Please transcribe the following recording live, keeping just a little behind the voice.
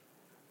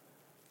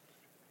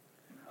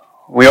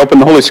We open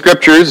the Holy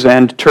Scriptures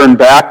and turn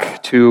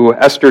back to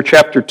Esther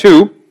chapter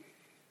 2.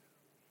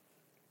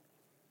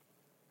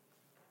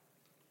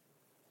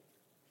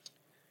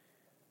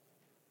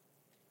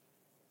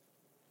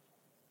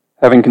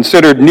 Having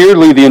considered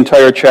nearly the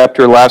entire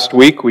chapter last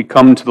week, we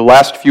come to the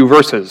last few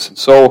verses.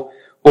 So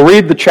we'll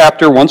read the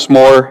chapter once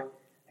more,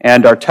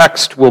 and our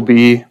text will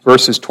be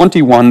verses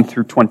 21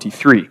 through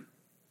 23.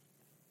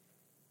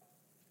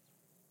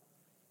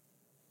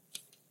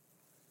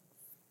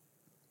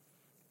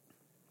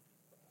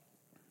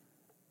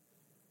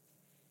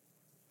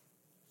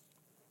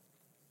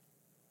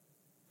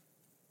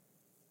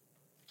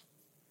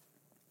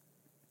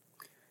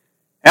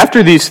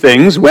 After these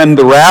things, when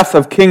the wrath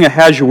of King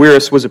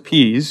Ahasuerus was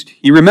appeased,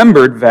 he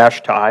remembered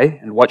Vashti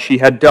and what she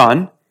had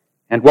done,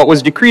 and what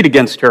was decreed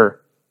against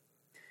her.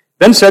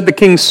 Then said the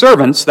king's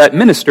servants that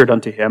ministered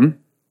unto him,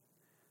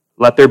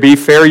 Let there be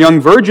fair young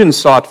virgins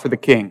sought for the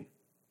king,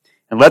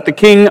 and let the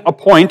king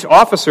appoint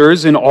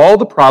officers in all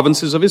the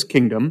provinces of his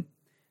kingdom,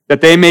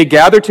 that they may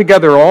gather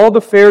together all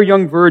the fair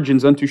young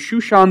virgins unto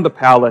Shushan the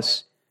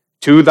palace,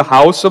 to the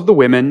house of the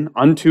women,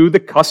 unto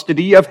the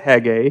custody of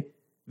Hegai,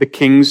 the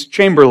king's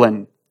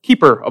chamberlain,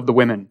 keeper of the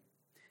women,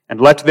 and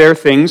let their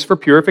things for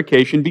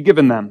purification be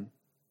given them.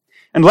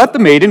 And let the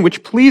maiden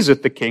which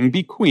pleaseth the king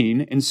be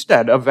queen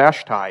instead of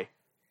Vashti.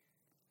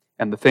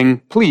 And the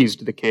thing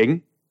pleased the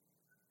king,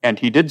 and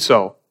he did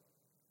so.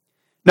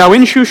 Now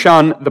in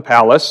Shushan the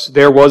palace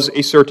there was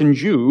a certain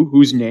Jew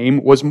whose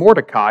name was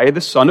Mordecai,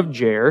 the son of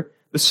Jair,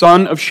 the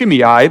son of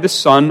Shimei, the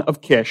son of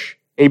Kish,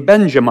 a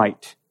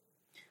Benjamite,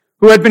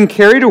 who had been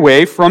carried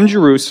away from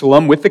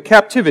Jerusalem with the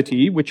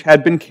captivity which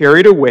had been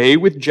carried away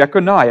with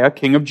Jeconiah,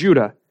 king of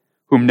Judah,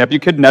 whom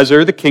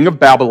Nebuchadnezzar, the king of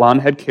Babylon,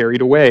 had carried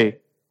away.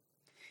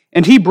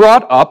 And he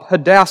brought up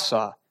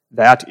Hadassah,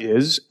 that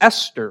is,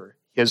 Esther,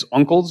 his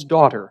uncle's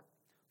daughter,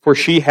 for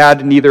she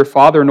had neither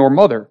father nor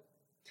mother.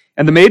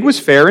 And the maid was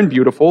fair and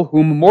beautiful,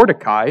 whom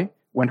Mordecai,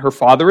 when her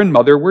father and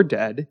mother were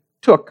dead,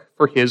 took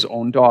for his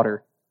own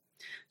daughter.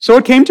 So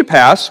it came to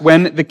pass,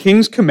 when the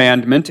king's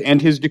commandment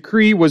and his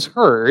decree was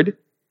heard,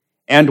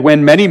 and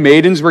when many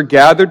maidens were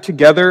gathered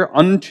together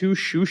unto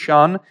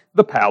Shushan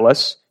the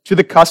palace, to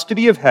the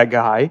custody of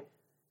Hegai,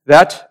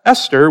 that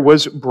Esther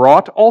was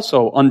brought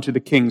also unto the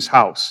king's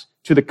house,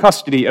 to the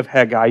custody of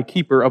Hegai,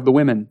 keeper of the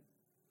women.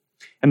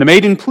 And the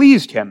maiden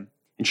pleased him,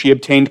 and she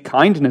obtained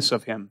kindness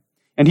of him.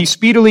 And he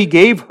speedily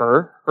gave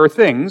her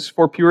things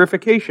for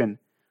purification,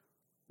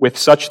 with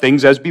such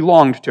things as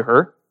belonged to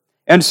her,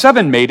 and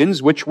 7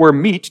 maidens which were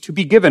meet to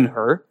be given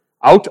her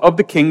out of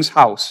the king's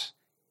house.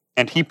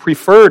 And he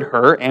preferred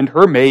her and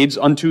her maids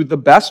unto the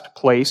best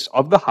place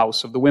of the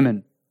house of the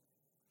women.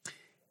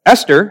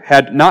 Esther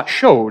had not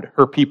showed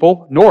her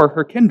people nor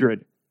her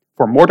kindred,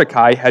 for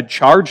Mordecai had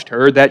charged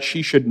her that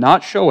she should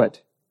not show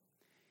it.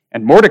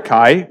 And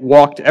Mordecai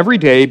walked every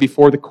day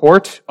before the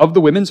court of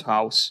the women's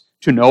house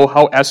to know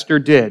how Esther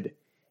did,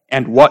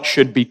 and what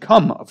should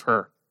become of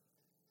her.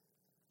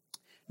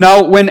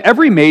 Now, when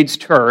every maid's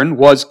turn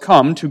was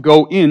come to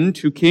go in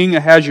to King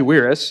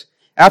Ahasuerus,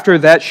 after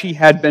that she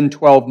had been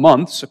 12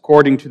 months,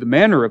 according to the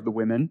manner of the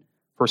women,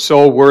 for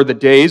so were the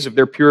days of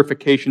their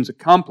purifications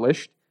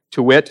accomplished,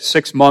 to wit,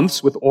 6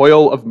 months with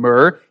oil of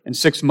myrrh, and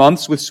 6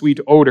 months with sweet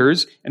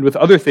odors, and with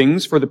other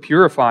things for the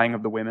purifying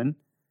of the women,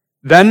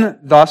 then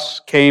thus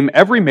came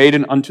every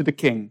maiden unto the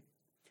king.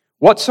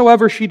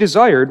 Whatsoever she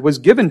desired was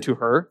given to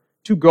her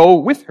to go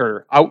with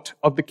her out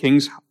of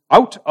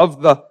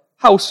the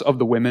house of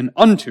the women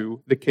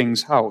unto the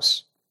king's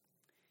house.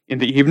 In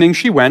the evening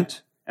she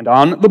went, and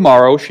on the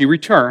morrow she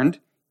returned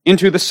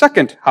into the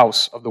second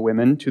house of the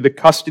women, to the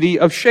custody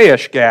of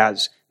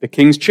Shaashgaz, the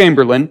king's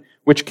chamberlain,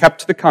 which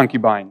kept the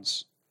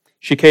concubines.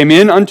 She came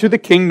in unto the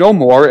king no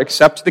more,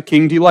 except the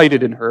king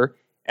delighted in her,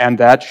 and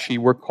that she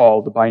were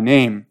called by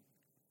name.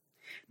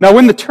 Now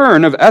when the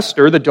turn of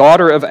Esther, the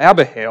daughter of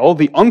Abihail,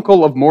 the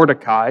uncle of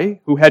Mordecai,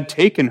 who had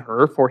taken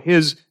her for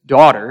his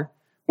daughter,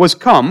 was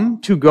come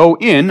to go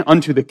in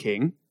unto the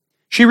king,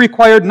 she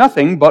required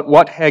nothing but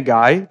what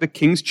Hegai, the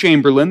king's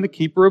chamberlain, the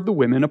keeper of the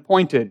women,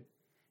 appointed.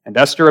 And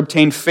Esther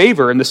obtained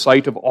favor in the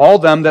sight of all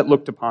them that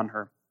looked upon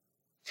her.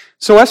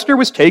 So Esther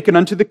was taken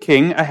unto the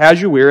king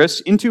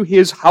Ahasuerus into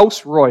his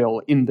house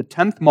royal in the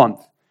 10th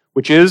month,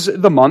 which is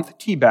the month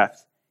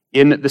Tebeth,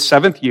 in the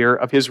 7th year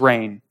of his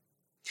reign.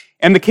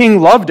 And the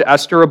king loved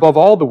Esther above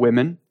all the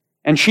women,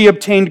 and she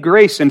obtained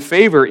grace and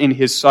favor in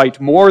his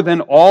sight more than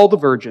all the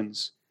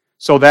virgins,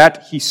 so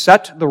that he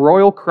set the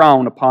royal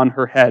crown upon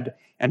her head,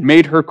 and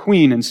made her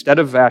queen instead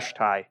of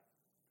Vashti.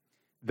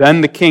 Then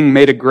the king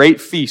made a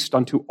great feast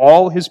unto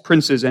all his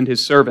princes and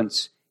his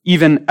servants,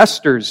 even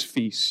Esther's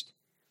feast.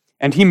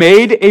 And he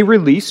made a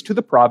release to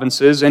the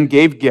provinces and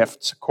gave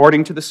gifts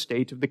according to the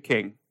state of the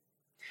king.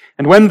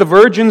 And when the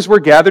virgins were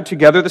gathered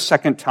together the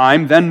second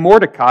time, then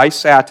Mordecai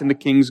sat in the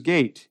king's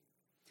gate.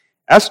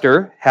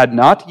 Esther had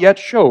not yet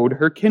showed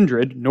her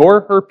kindred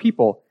nor her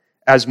people,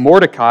 as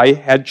Mordecai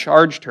had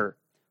charged her.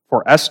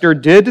 For Esther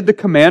did the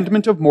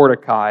commandment of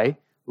Mordecai,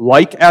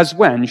 like as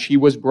when she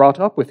was brought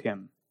up with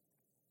him.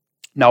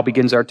 Now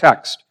begins our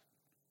text.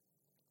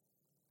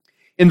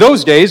 In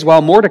those days,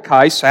 while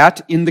Mordecai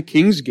sat in the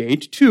king's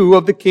gate, two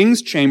of the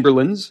king's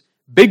chamberlains,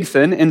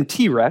 Bigthan and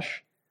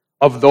Teresh,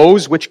 of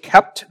those which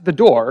kept the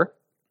door,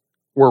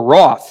 were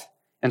wroth,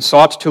 and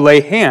sought to lay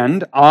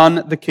hand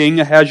on the king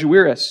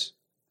Ahasuerus.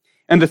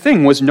 And the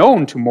thing was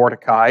known to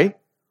Mordecai,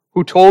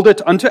 who told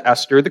it unto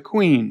Esther the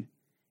queen.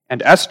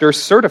 And Esther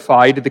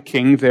certified the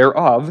king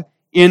thereof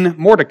in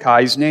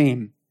Mordecai's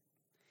name.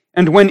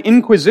 And when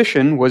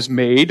inquisition was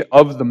made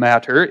of the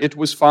matter, it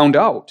was found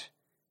out.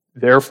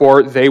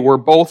 Therefore they were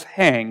both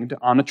hanged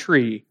on a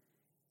tree.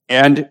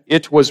 And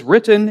it was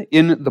written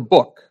in the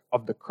book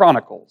of the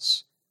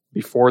Chronicles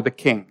before the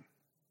king.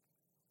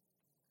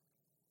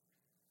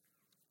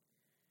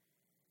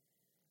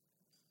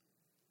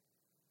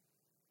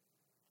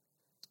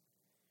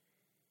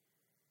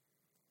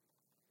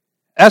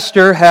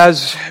 Esther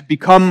has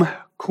become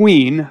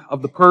queen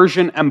of the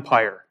Persian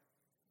Empire.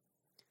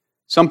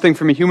 Something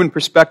from a human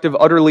perspective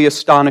utterly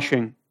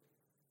astonishing.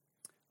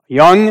 A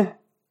young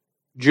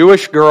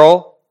Jewish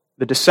girl,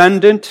 the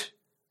descendant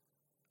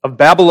of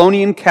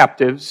Babylonian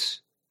captives,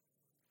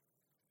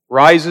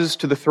 rises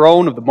to the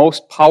throne of the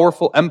most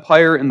powerful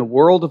empire in the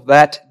world of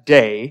that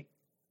day.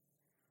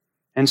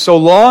 And so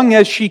long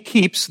as she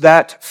keeps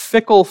that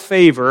fickle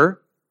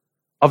favor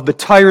of the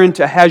tyrant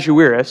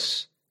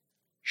Ahasuerus,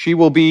 she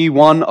will be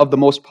one of the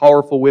most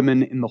powerful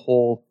women in the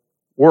whole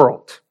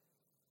world.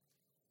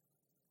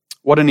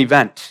 What an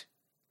event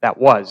that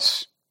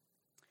was.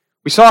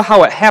 We saw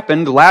how it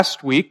happened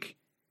last week.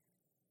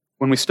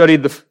 When we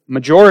studied the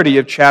majority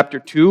of chapter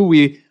 2,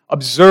 we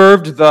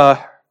observed the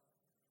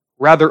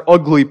rather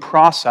ugly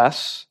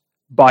process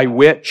by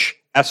which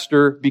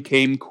Esther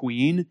became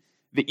queen,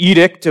 the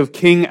edict of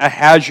King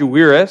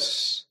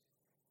Ahasuerus,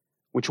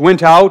 which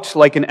went out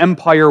like an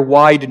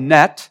empire-wide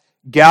net,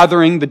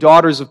 gathering the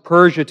daughters of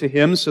Persia to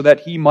him so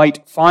that he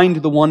might find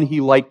the one he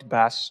liked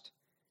best,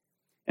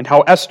 and how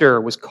Esther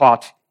was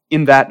caught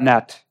in that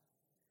net.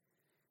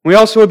 We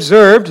also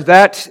observed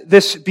that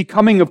this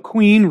becoming of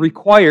queen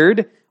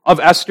required of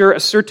Esther a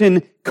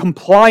certain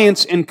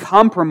compliance and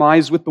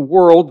compromise with the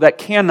world that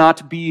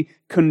cannot be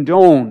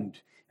condoned.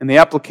 And the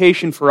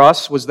application for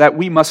us was that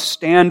we must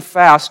stand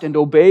fast and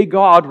obey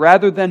God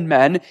rather than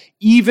men,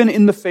 even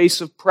in the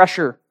face of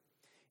pressure.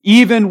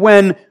 Even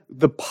when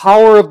the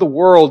power of the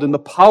world and the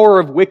power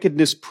of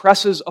wickedness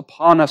presses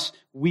upon us,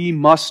 we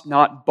must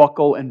not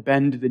buckle and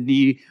bend the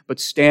knee, but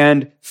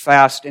stand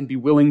fast and be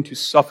willing to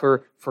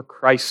suffer for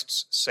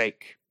Christ's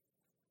sake.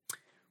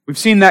 We've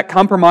seen that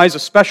compromise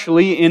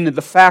especially in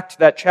the fact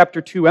that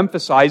chapter 2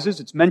 emphasizes,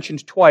 it's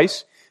mentioned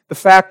twice, the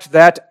fact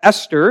that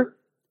Esther,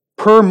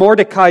 per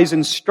Mordecai's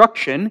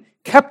instruction,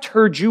 kept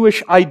her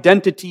Jewish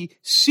identity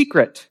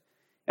secret.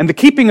 And the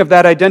keeping of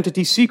that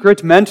identity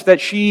secret meant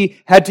that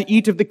she had to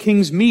eat of the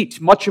king's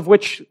meat, much of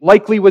which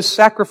likely was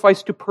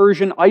sacrificed to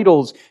Persian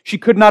idols. She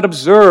could not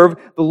observe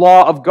the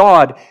law of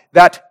God.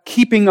 That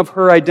keeping of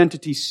her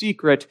identity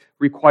secret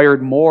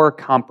required more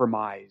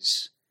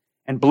compromise.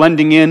 And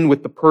blending in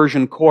with the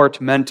Persian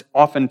court meant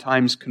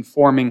oftentimes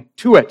conforming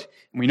to it.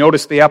 And we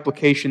notice the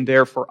application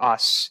there for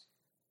us.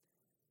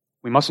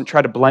 We mustn't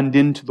try to blend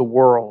into the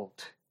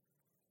world.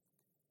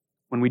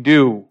 When we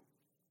do,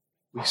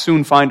 we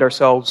soon find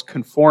ourselves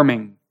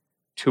conforming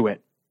to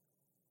it.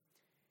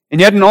 And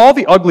yet in all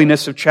the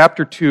ugliness of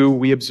chapter 2,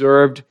 we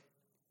observed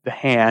the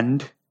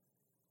hand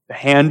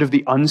of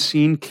the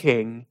unseen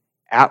king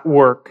at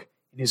work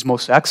in his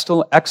most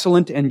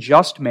excellent and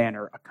just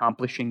manner,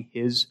 accomplishing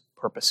his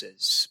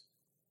purposes.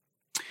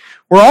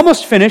 We're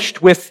almost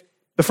finished with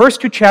the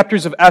first 2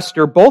 chapters of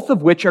Esther, both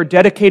of which are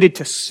dedicated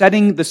to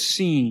setting the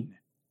scene.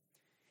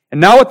 And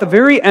now at the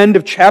very end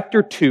of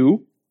chapter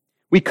 2,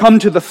 we come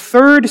to the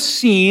third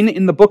scene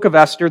in the book of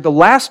Esther, the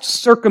last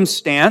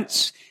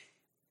circumstance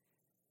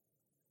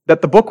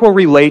that the book will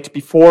relate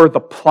before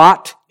the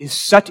plot is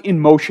set in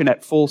motion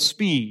at full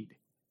speed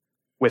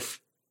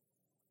with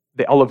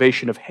the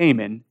elevation of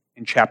Haman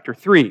in chapter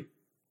 3.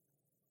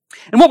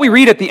 And what we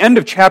read at the end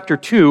of chapter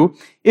 2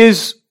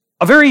 is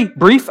a very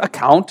brief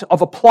account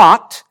of a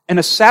plot, an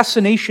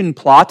assassination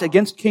plot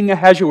against King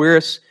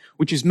Ahasuerus,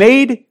 which is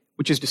made,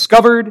 which is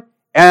discovered,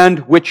 and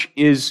which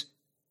is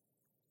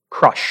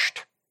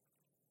crushed.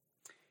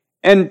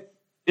 And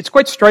it's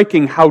quite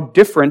striking how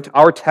different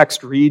our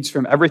text reads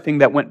from everything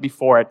that went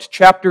before it.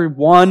 Chapter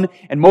 1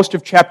 and most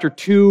of chapter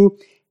 2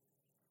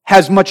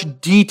 has much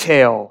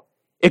detail.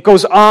 It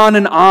goes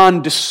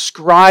on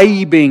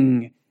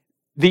describing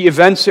the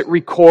events it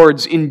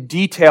records in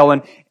detail,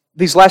 and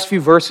these last few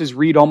verses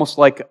read almost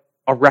like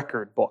a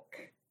record book,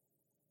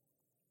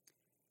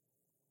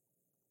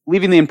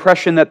 leaving the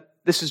impression that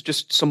this is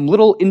just some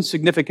little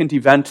insignificant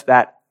event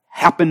that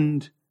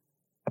happened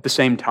at the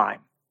same time.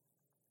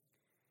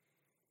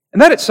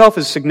 And that itself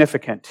is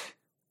significant,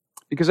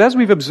 because as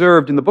we've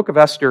observed in the book of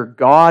Esther,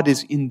 God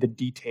is in the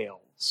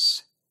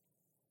details.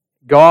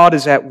 God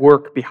is at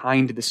work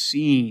behind the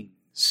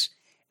scenes.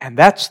 And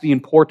that's the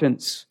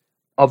importance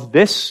of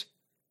this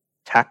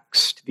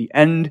text, the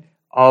end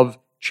of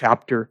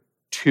chapter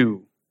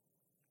 2.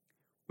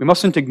 We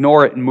mustn't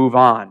ignore it and move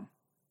on.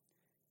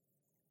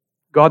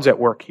 God's at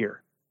work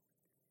here.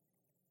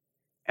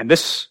 And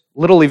this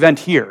little event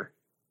here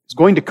is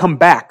going to come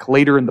back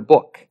later in the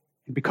book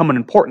and become an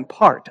important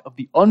part of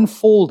the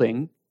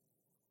unfolding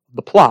of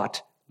the plot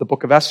of the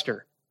book of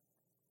Esther.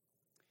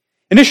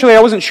 Initially,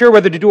 I wasn't sure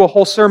whether to do a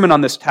whole sermon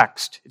on this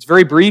text. It's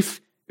very brief.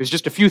 There's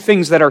just a few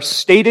things that are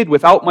stated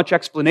without much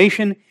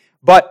explanation,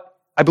 but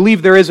I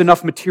believe there is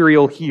enough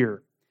material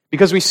here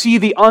because we see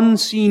the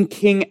unseen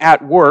king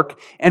at work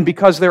and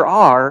because there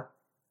are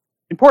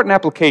important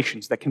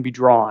applications that can be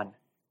drawn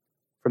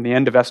from the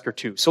end of Esther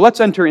 2. So let's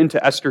enter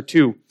into Esther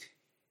 2.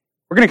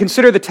 We're going to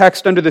consider the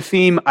text under the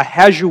theme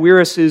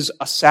Ahasuerus'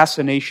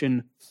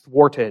 assassination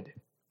thwarted.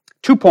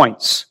 2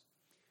 points.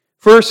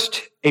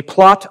 First, a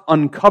plot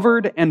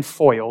uncovered and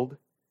foiled.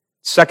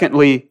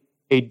 Secondly,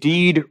 a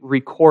deed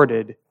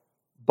recorded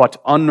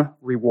but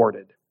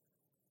unrewarded.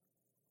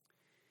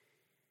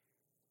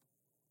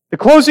 The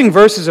closing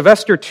verses of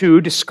Esther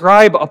 2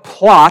 describe a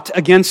plot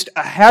against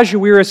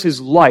Ahasuerus'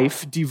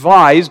 life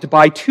devised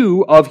by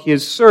 2 of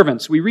his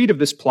servants. We read of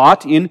this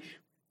plot in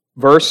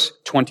verse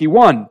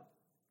 21.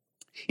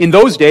 In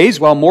those days,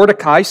 while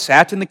Mordecai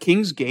sat in the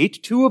king's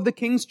gate, 2 of the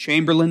king's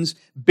chamberlains,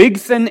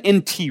 Bigthan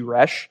and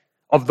Teresh,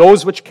 of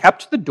those which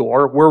kept the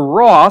door, were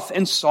wroth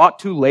and sought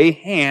to lay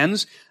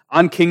hands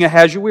on King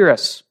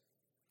Ahasuerus.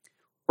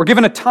 We're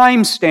given a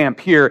time stamp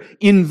here,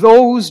 in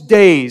those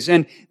days,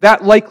 and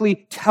that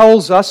likely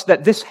tells us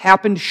that this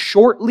happened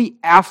shortly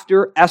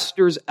after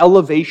Esther's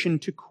elevation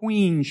to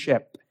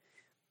queenship.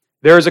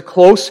 There is a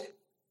close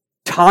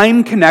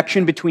time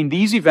connection between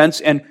these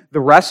events and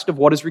the rest of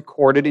what is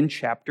recorded in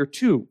chapter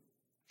 2.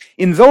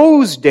 In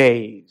those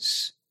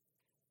days,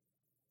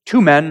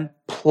 2 men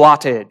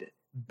plotted,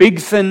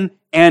 Bigthan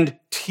and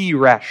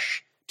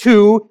Teresh,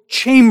 2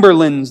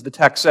 chamberlains, the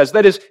text says,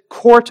 that is,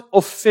 court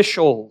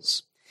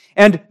officials.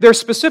 And their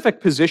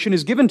specific position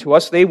is given to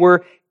us. They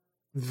were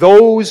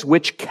those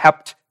which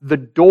kept the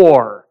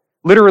door,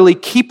 literally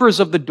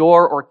keepers of the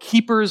door or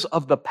keepers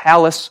of the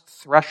palace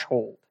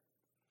threshold.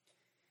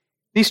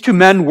 These 2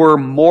 men were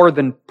more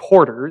than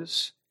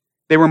porters.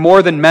 They were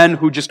more than men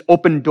who just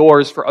opened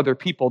doors for other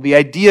people. The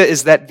idea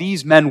is that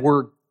these men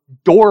were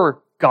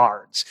door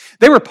guards.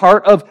 They were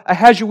part of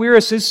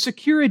Ahasuerus'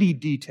 security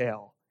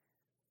detail.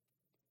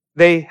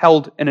 They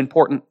held an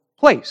important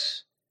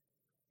place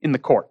in the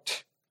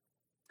court.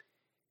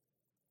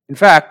 In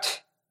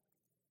fact,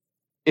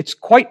 it's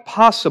quite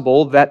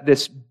possible that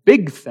this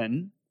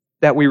Bigthan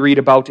that we read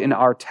about in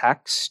our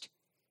text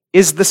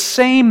is the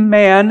same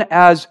man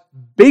as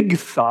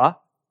Bigtha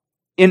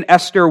in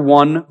Esther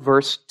 1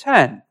 verse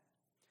 10.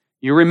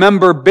 You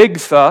remember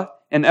Bigtha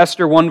in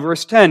Esther 1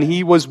 verse 10.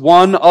 He was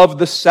one of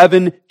the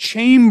 7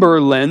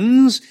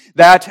 chamberlains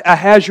that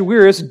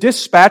Ahasuerus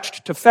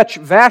dispatched to fetch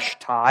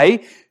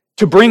Vashti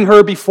to bring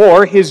her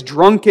before his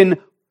drunken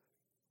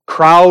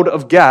crowd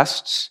of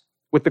guests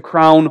with the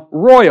crown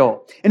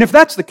royal. And if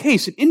that's the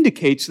case, it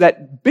indicates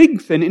that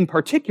Bigthan in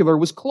particular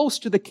was close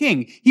to the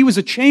king. He was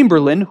a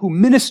chamberlain who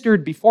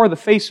ministered before the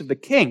face of the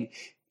king,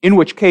 in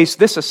which case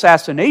this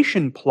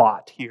assassination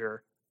plot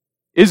here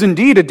is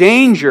indeed a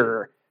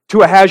danger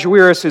to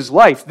Ahasuerus'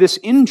 life. This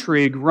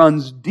intrigue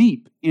runs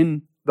deep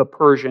in the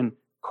Persian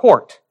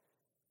court.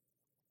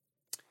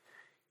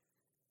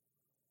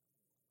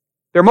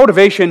 Their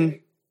motivation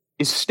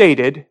is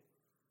stated,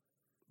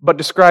 but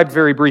described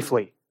very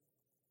briefly.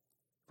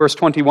 Verse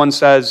 21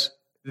 says,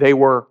 they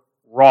were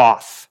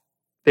wroth.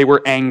 They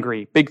were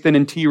angry. Bigthan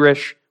and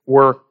Teresh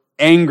were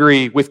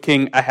angry with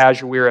King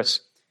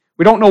Ahasuerus.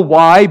 We don't know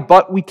why,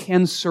 but we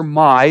can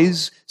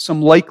surmise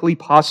some likely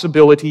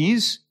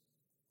possibilities.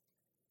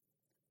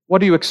 What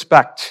do you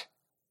expect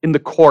in the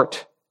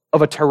court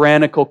of a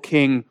tyrannical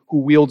king who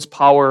wields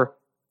power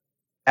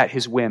at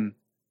his whim?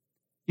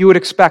 You would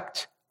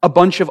expect a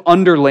bunch of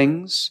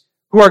underlings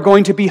who are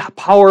going to be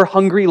power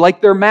hungry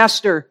like their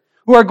master,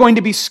 who are going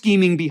to be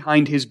scheming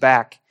behind his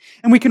back.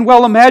 And we can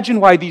well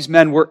imagine why these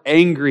men were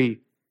angry.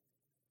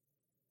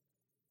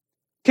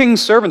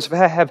 King's servants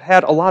have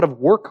had a lot of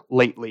work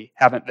lately,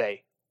 haven't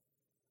they?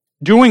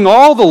 Doing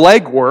all the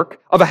legwork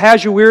of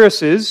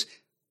Ahasuerus'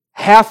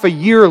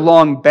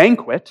 half-a-year-long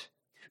banquet,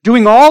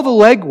 doing all the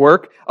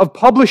legwork of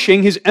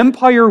publishing his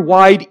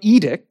empire-wide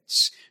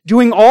edicts,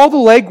 doing all the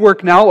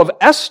legwork now of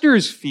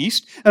Esther's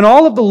feast, and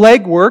all of the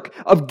legwork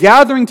of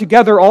gathering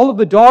together all of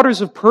the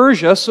daughters of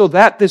Persia so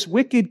that this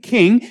wicked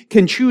king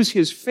can choose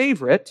his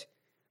favorite.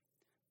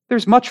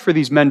 There's much for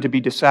these men to be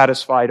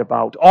dissatisfied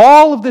about.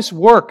 All of this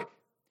work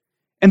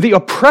and the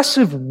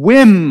oppressive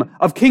whim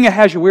of King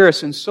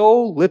Ahasuerus and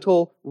so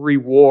little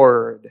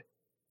reward.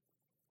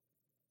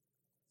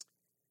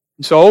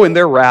 And so, in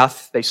their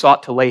wrath, they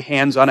sought to lay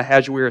hands on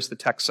Ahasuerus, the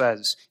text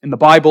says. In the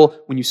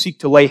Bible, when you seek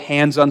to lay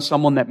hands on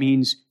someone, that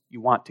means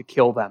you want to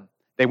kill them.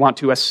 They want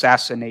to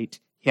assassinate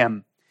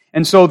him.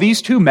 And so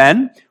these 2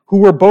 men, who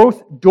were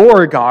both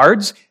door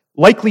guards,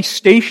 likely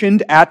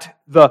stationed at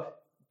the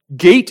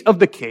gate of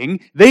the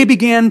king, they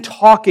began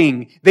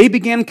talking. They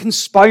began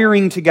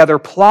conspiring together,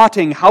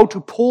 plotting how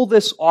to pull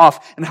this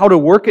off and how to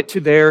work it to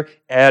their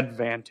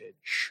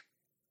advantage.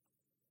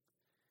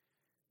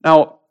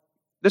 Now,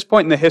 at this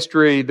point in the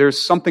history,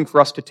 there's something for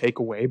us to take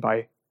away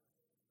by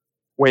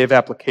way of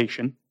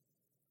application.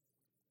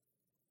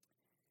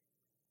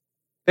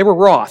 They were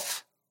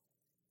wroth.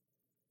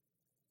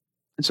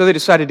 And so they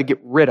decided to get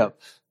rid of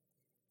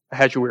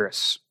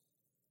Ahasuerus.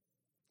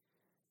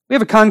 We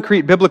have a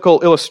concrete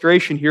biblical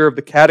illustration here of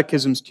the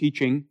Catechism's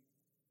teaching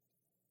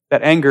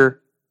that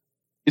anger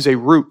is a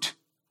root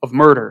of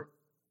murder,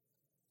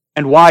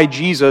 and why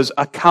Jesus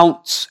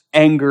accounts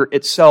anger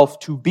itself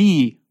to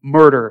be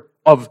murder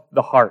of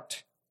the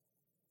heart.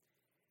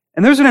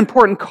 And there's an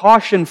important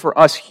caution for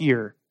us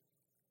here,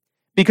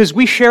 because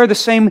we share the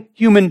same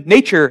human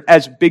nature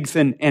as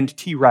Bigthan and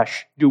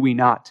Teresh, do we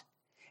not?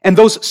 And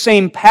those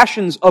same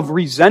passions of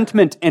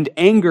resentment and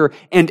anger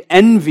and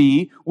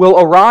envy will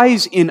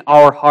arise in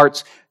our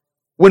hearts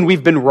when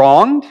we've been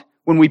wronged,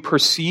 when we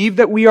perceive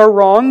that we are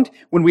wronged,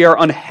 when we are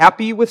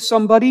unhappy with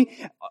somebody,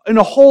 and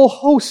a whole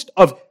host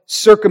of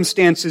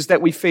circumstances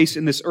that we face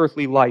in this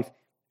earthly life.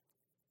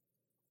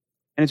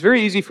 And it's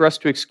very easy for us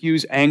to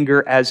excuse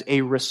anger as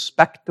a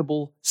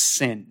respectable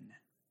sin.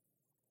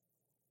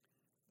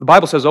 The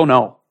Bible says, oh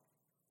no,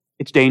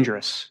 it's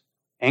dangerous.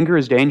 Anger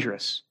is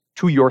dangerous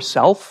to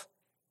yourself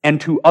and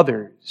to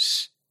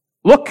others.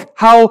 Look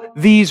how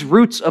these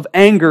roots of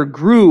anger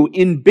grew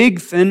in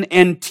Bigthan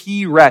and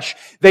Teresh.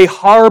 They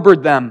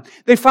harbored them.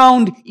 They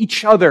found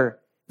each other.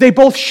 They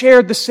both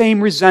shared the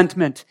same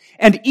resentment,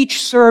 and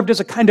each served as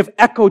a kind of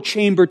echo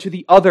chamber to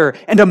the other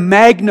and a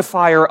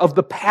magnifier of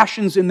the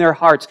passions in their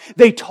hearts.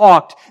 They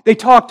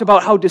talked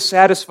about how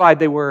dissatisfied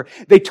they were.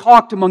 They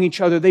talked among each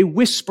other. They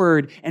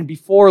whispered, and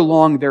before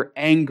long their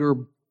anger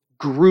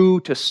grew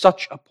to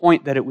such a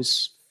point that it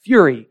was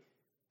fury.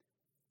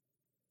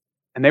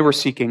 And they were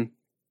seeking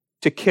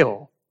to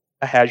kill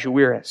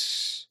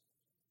Ahasuerus.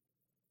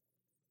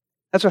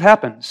 That's what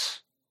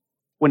happens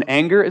when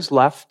anger is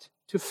left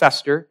to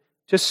fester,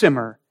 to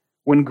simmer,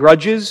 when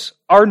grudges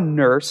are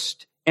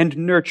nursed and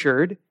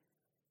nurtured,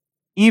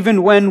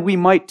 even when we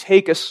might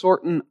take a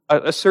certain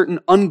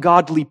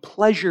ungodly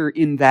pleasure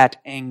in that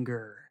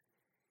anger.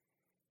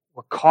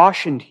 We're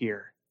cautioned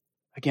here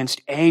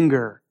against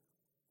anger.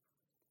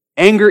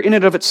 Anger in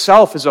and of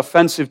itself is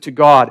offensive to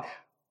God.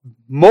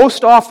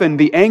 Most often,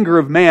 the anger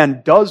of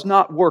man does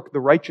not work the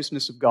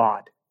righteousness of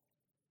God.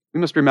 We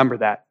must remember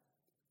that,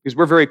 because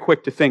we're very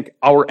quick to think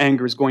our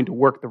anger is going to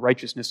work the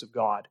righteousness of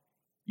God.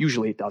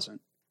 Usually it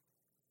doesn't.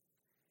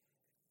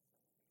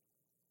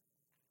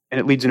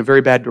 And it leads in a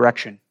very bad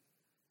direction.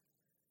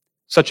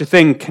 Such a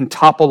thing can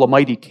topple a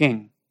mighty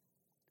king.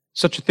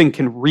 Such a thing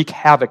can wreak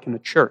havoc in a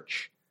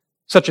church.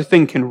 Such a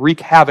thing can wreak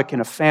havoc in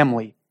a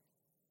family.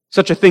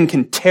 Such a thing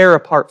can tear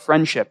apart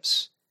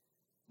friendships.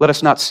 Let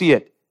us not see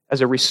it as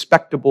a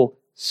respectable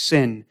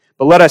sin.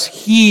 But let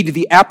us heed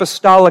the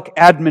apostolic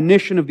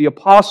admonition of the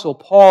Apostle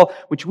Paul,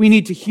 which we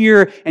need to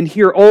hear and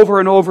hear over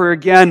and over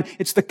again.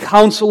 It's the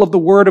counsel of the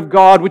Word of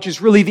God, which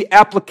is really the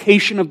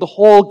application of the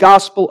whole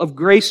gospel of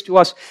grace to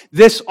us.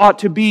 This ought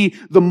to be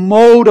the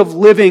mode of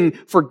living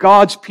for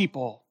God's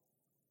people,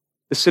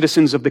 the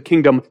citizens of the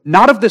kingdom,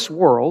 not of this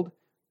world,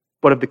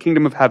 but of the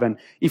kingdom of heaven.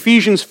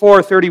 Ephesians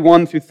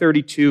 4:31 through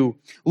 32.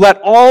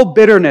 Let all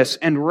bitterness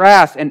and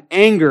wrath and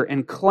anger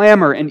and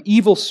clamor and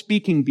evil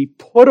speaking be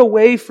put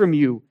away from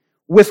you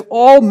with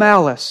all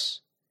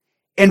malice,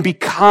 and be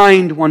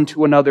kind one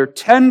to another,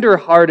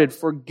 tender-hearted,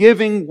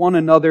 forgiving one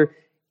another,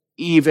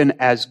 even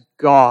as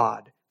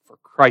God, for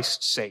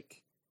Christ's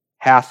sake,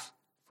 hath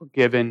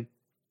forgiven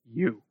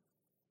you.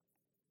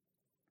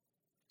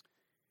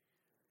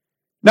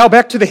 Now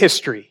back to the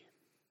history.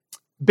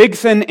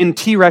 Bigthan and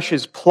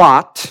Teresh's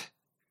plot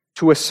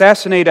to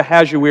assassinate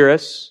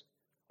Ahasuerus,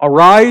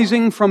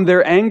 arising from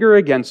their anger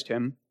against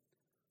him,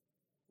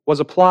 was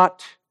a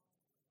plot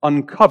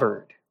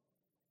uncovered.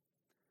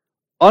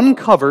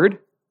 Uncovered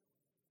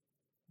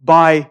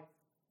by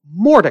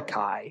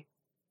Mordecai,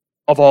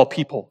 of all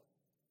people.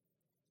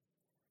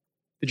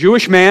 The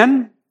Jewish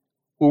man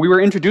who we were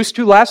introduced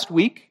to last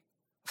week,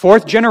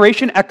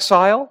 fourth-generation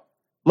exile,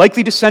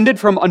 likely descended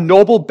from a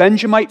noble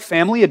Benjamite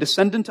family, a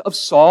descendant of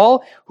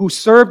Saul, who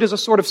served as a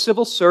sort of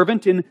civil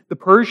servant in the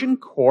Persian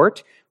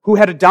court, who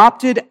had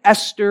adopted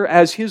Esther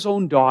as his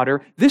own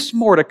daughter. This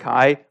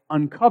Mordecai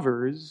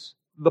uncovers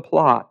the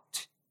plot.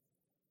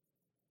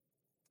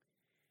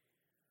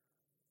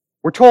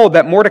 We're told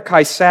that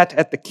Mordecai sat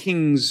at the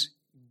king's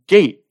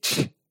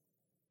gate.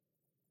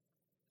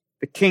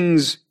 The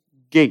king's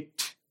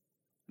gate.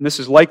 And this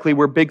is likely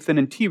where Bigthan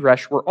and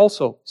Teresh were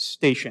also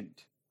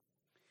stationed.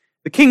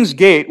 The king's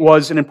gate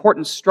was an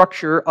important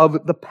structure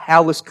of the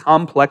palace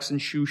complex in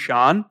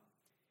Shushan.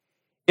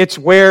 It's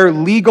where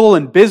legal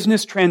and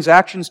business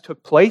transactions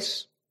took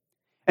place.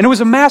 And it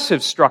was a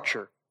massive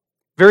structure,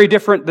 very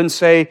different than,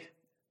 say,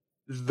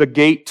 the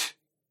gate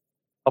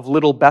of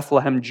little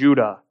Bethlehem,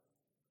 Judah.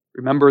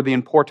 Remember the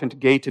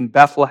important gate in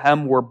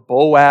Bethlehem where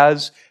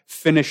Boaz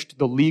finished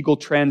the legal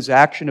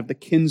transaction of the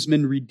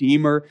kinsman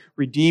redeemer,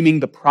 redeeming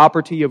the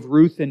property of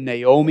Ruth and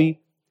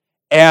Naomi,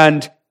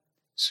 and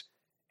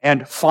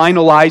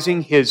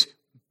finalizing his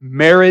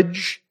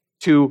marriage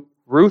to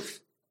Ruth.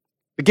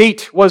 The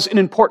gate was an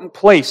important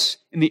place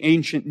in the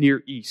ancient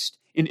Near East.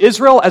 In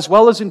Israel as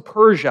well as in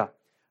Persia,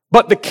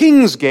 But the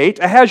king's gate,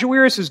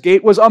 Ahasuerus'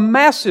 gate, was a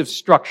massive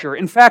structure.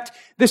 In fact,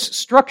 this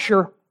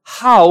structure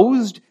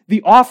housed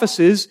the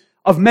offices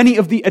of many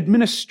of the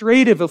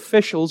administrative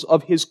officials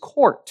of his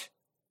court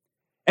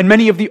and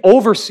many of the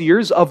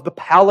overseers of the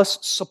palace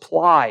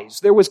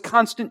supplies. There was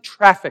constant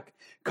traffic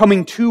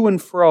coming to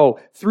and fro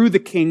through the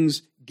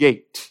king's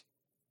gate.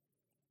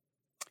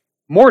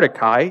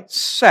 Mordecai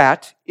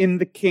sat in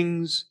the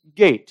king's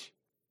gate.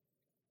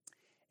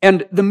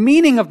 And the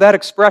meaning of that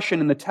expression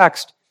in the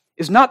text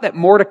is not that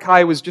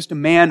Mordecai was just a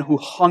man who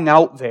hung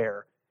out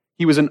there.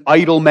 He was an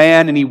idle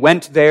man and he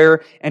went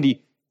there and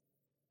he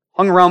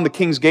hung around the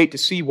king's gate to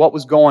see what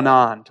was going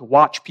on, to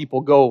watch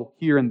people go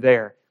here and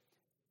there.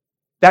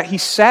 That he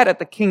sat at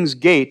the king's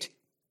gate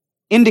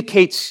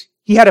indicates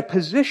he had a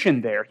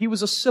position there. He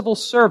was a civil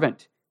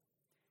servant.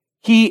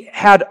 He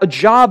had a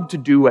job to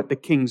do at the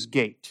king's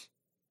gate.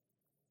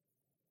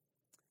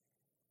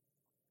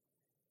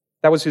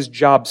 That was his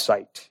job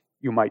site,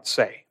 you might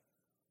say.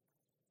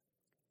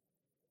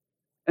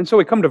 And so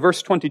we come to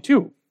verse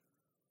 22.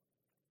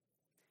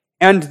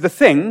 And the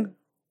thing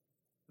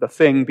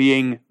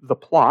being the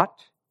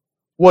plot,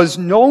 was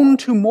known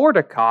to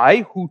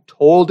Mordecai, who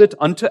told it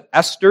unto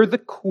Esther the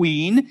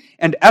queen,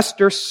 and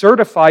Esther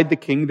certified the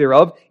king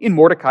thereof in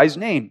Mordecai's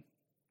name.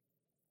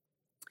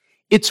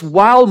 It's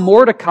while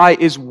Mordecai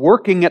is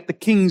working at the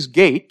king's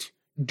gate,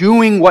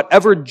 doing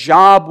whatever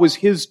job was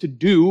his to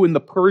do in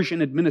the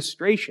Persian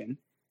administration,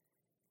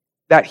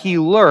 that he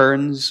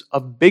learns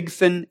of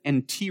Bigthan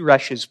and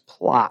Teresh's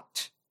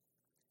plot.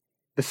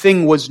 The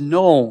thing was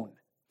known.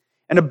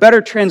 And a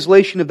better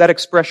translation of that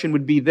expression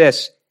would be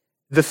this: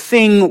 the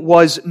thing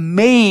was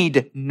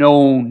made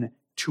known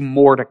to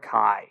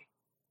Mordecai.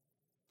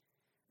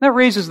 That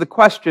raises the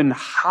question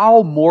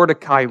how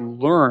Mordecai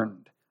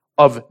learned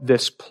of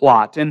this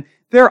plot. And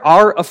there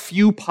are a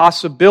few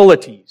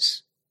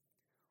possibilities.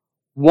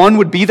 One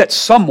would be that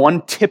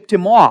someone tipped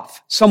him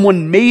off.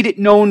 Someone made it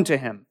known to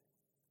him.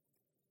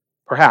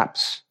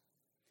 Perhaps.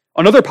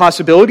 Another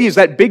possibility is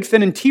that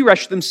Bigthan and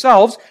Teresh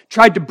themselves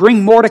tried to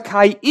bring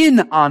Mordecai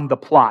in on the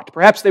plot.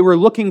 Perhaps they were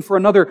looking for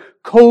another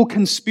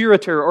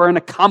co-conspirator or an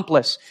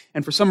accomplice,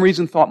 and for some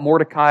reason thought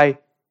Mordecai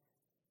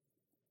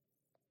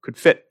could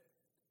fit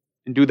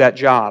and do that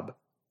job.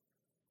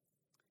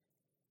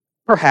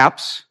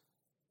 Perhaps.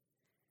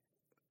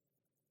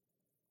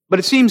 But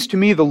it seems to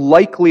me the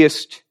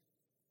likeliest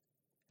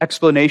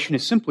explanation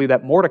is simply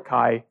that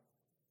Mordecai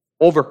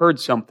overheard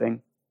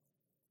something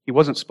he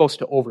wasn't supposed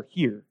to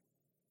overhear.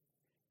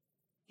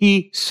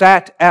 He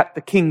sat at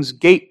the king's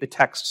gate, the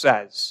text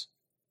says.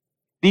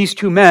 These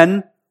two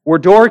men were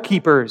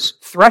doorkeepers,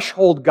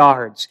 threshold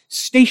guards,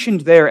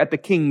 stationed there at the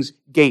king's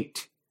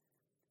gate.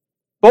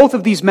 Both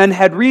of these men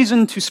had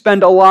reason to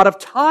spend a lot of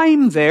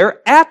time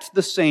there at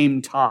the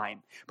same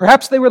time.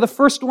 Perhaps they were the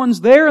first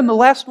ones there and the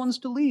last ones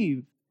to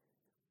leave.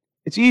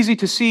 It's easy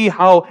to see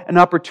how an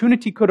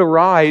opportunity could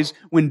arise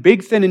when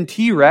Bigthan and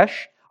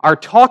Teresh are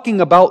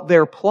talking about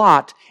their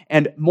plot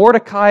and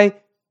Mordecai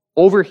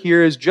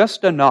overhears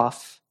just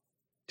enough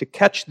to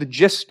catch the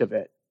gist of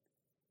it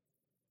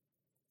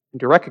and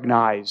to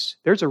recognize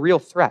there's a real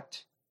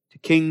threat to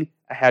King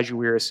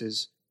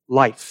Ahasuerus'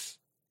 life.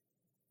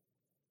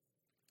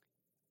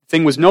 The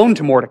thing was known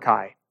to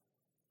Mordecai.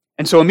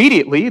 And so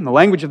immediately, in the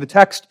language of the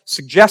text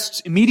suggests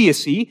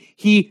immediacy,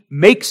 he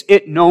makes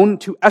it known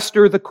to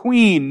Esther the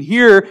queen.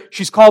 Here,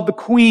 she's called the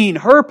queen.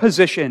 Her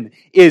position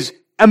is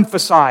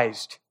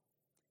emphasized.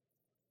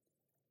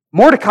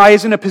 Mordecai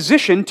is in a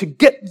position to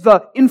get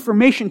the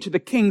information to the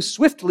king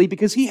swiftly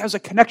because he has a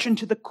connection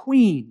to the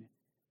queen.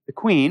 The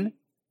queen,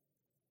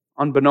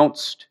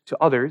 unbeknownst to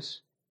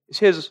others, is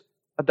his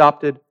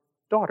adopted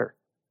daughter.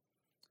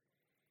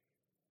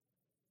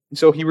 And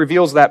so he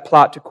reveals that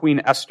plot to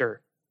Queen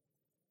Esther.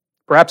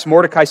 Perhaps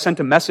Mordecai sent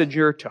a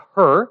messenger to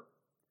her,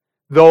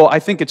 though I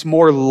think it's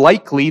more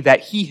likely that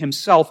he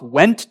himself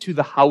went to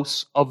the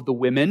house of the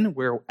women,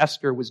 where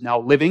Esther was now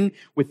living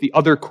with the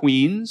other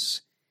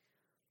queens,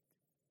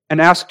 and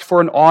asked for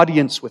an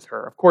audience with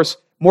her. Of course,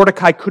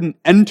 Mordecai couldn't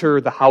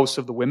enter the house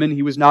of the women.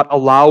 He was not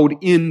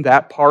allowed in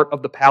that part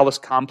of the palace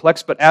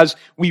complex. But as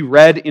we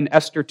read in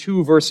Esther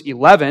 2, verse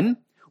 11,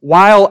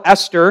 while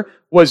Esther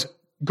was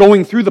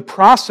going through the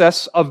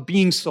process of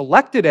being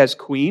selected as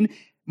queen,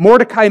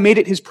 Mordecai made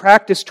it his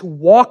practice to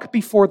walk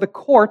before the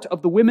court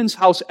of the women's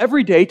house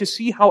every day to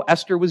see how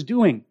Esther was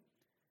doing.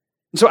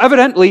 And so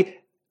evidently,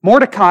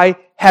 Mordecai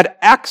had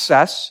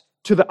access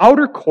to the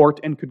outer court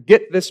and could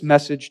get this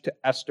message to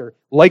Esther.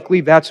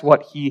 Likely that's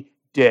what he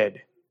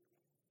did.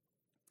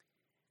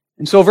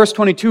 And so verse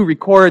 22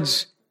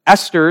 records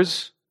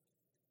Esther's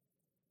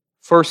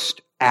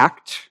first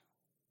act,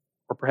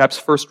 or perhaps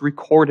first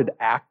recorded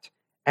act,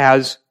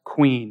 as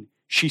queen.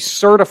 She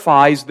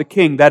certifies the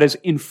king, that is,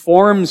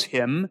 informs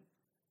him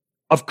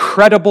of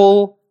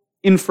credible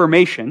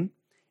information,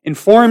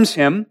 informs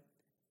him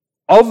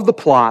of the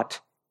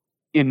plot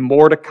in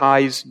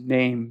Mordecai's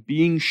name,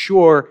 being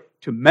sure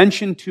to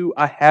mention to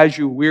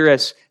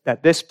Ahasuerus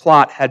that this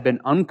plot had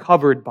been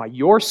uncovered by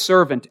your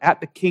servant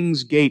at the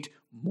king's gate,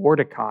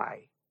 Mordecai.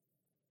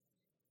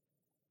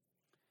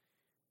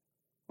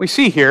 We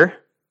see here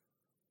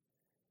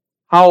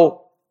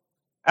how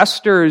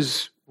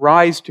Esther's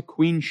rise to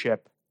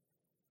queenship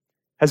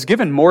has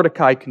given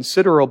Mordecai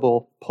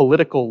considerable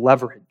political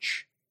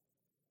leverage.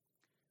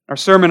 In our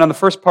sermon on the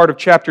first part of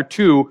chapter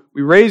 2,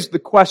 we raised the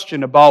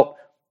question about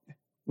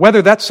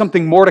whether that's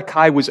something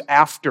Mordecai was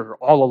after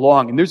all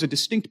along, and there's a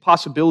distinct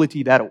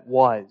possibility that it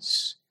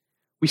was.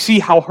 We see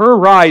how her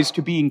rise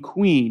to being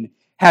queen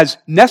has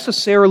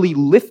necessarily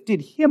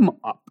lifted him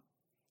up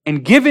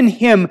and given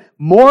him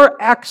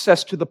more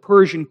access to the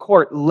Persian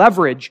court,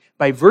 leverage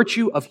by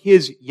virtue of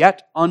his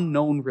yet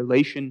unknown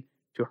relation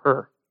to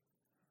her.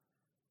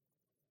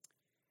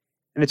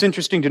 And it's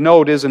interesting to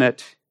note, isn't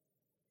it,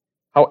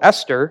 how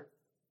Esther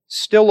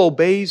still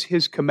obeys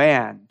his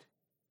command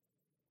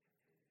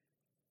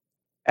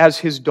as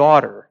his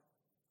daughter,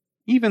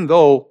 even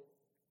though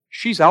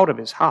she's out of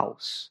his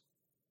house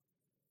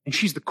and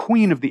she's the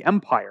queen of the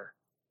empire.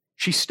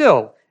 She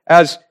still,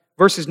 as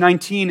verses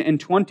 19 and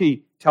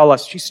 20 tell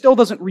us, she still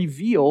doesn't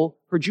reveal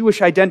her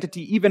Jewish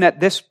identity even at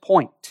this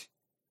point.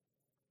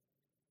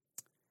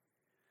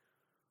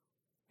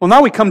 Well,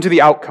 now we come to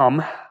the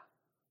outcome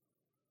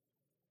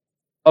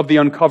of the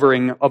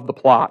uncovering of the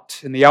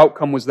plot. And the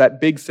outcome was that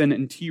Bigthan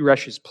and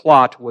Teresh's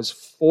plot was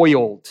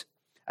foiled.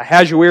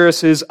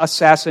 Ahasuerus'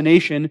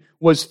 assassination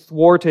was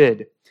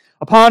thwarted.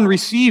 Upon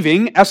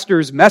receiving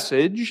Esther's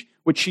message,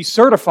 which she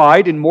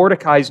certified in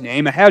Mordecai's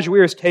name,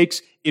 Ahasuerus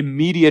takes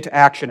immediate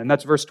action. And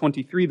that's verse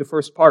 23, the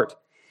first part.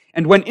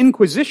 And when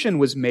inquisition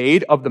was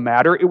made of the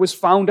matter, it was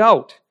found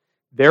out.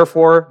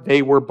 Therefore,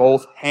 they were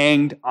both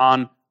hanged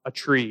on a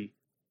tree.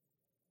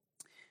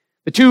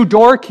 The two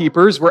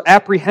doorkeepers were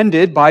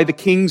apprehended by the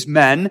king's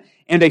men,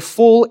 and a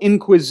full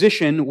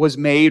inquisition was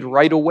made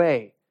right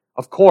away.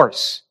 Of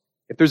course,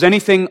 if there's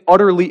anything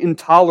utterly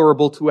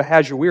intolerable to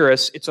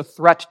Ahasuerus, it's a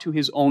threat to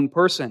his own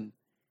person.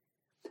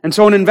 And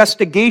so an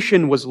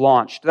investigation was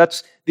launched.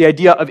 That's the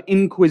idea of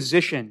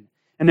inquisition.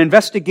 An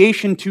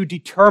investigation to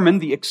determine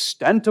the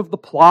extent of the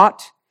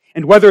plot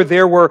and whether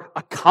there were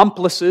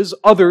accomplices,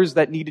 others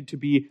that needed to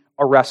be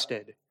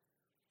arrested.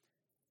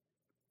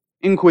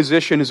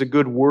 Inquisition is a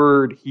good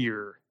word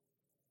here,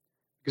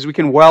 because we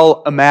can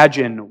well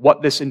imagine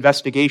what this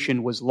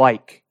investigation was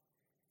like.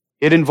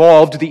 It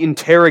involved the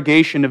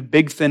interrogation of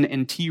Bigthan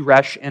and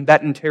Teresh, and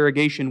that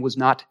interrogation was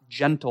not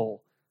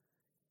gentle.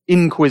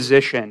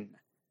 Inquisition.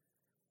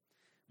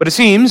 But it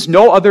seems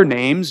no other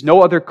names,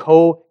 no other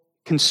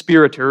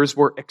co-conspirators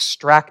were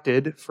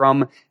extracted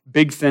from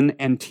Bigthan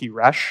and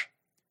Teresh.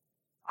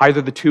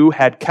 Either the two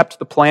had kept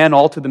the plan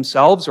all to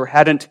themselves or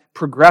hadn't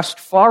progressed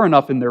far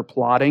enough in their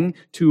plotting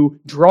to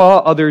draw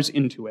others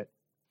into it.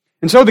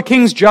 And so the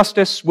king's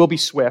justice will be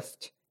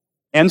swift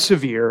and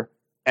severe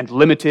and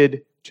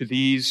limited to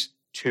these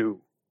two.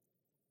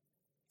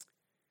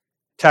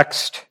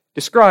 Text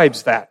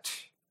describes that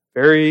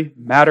very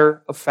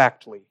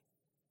matter-of-factly.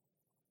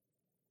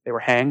 They were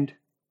hanged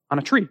on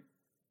a tree.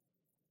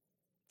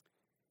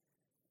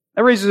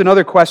 That raises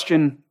another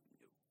question.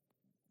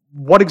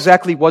 What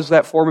exactly was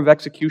that form of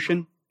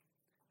execution?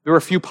 There are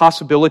a few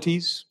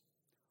possibilities.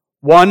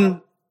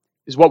 One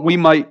is what we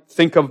might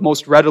think of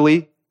most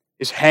readily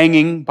is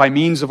hanging by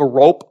means of a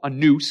rope, a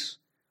noose.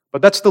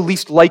 But that's the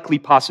least likely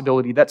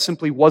possibility. That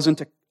simply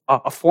wasn't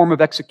a form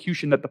of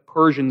execution that the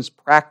Persians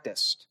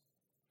practiced.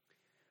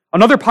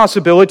 Another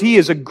possibility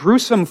is a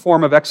gruesome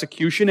form of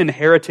execution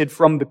inherited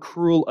from the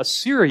cruel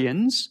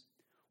Assyrians,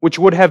 which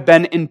would have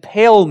been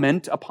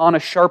impalement upon a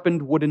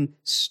sharpened wooden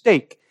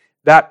stake.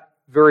 That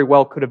very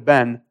well could have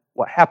been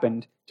what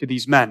happened to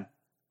these men.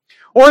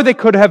 Or they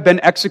could have been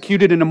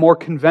executed in a more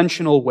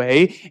conventional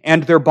way,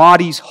 and their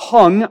bodies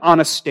hung on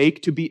a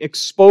stake to be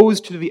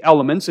exposed to the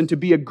elements and to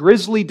be a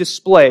grisly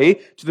display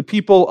to the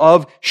people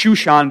of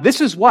Shushan.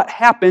 This is what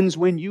happens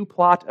when you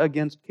plot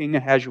against King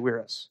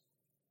Ahasuerus.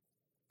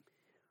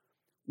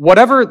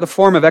 Whatever the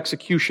form of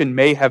execution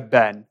may have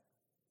been,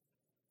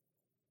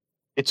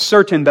 it's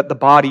certain that the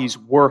bodies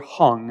were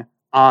hung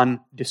on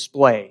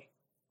display.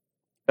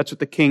 That's what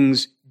the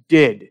kings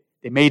did.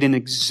 They made an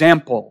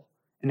example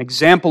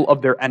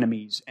of their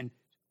enemies and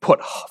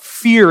put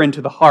fear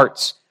into the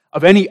hearts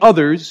of any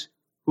others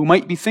who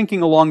might be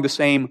thinking along the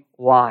same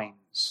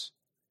lines.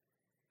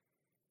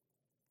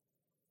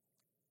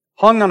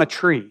 Hung on a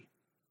tree.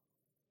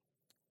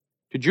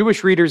 To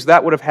Jewish readers,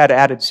 that would have had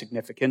added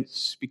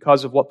significance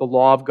because of what the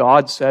law of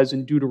God says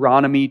in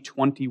Deuteronomy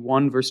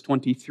 21, verse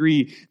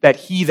 23, that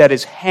he that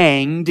is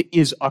hanged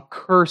is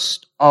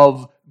accursed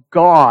of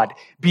God.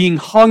 Being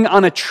hung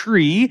on a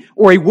tree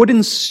or a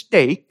wooden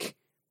stake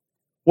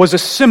was a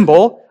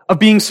symbol of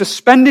being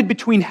suspended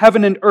between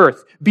heaven and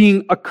earth,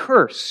 being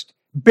accursed,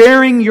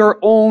 bearing your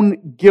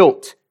own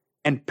guilt,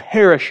 and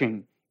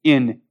perishing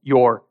in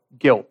your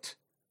guilt.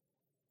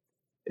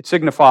 It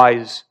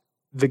signifies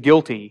the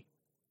guilty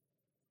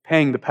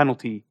paying the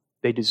penalty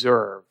they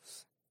deserve.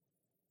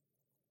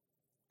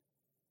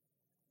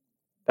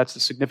 That's the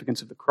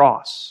significance of the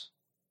cross.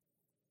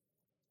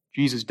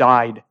 Jesus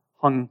died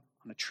hung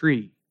on a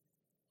tree.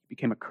 He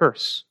became a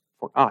curse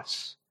for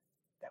us,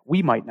 that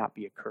we might not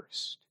be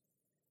accursed.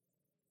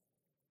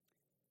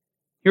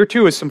 Here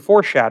too is some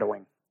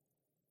foreshadowing.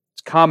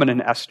 It's common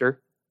in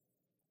Esther.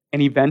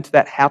 An event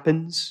that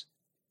happens,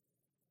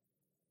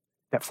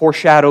 that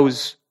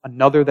foreshadows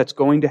another that's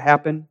going to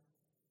happen.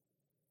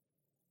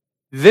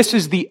 This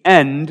is the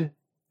end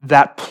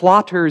that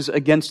plotters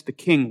against the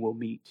king will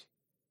meet.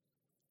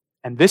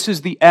 And this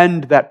is the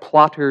end that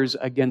plotters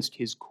against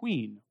his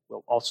queen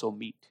will also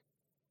meet.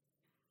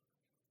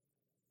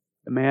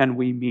 The man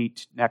we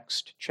meet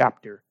next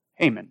chapter,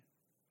 Haman.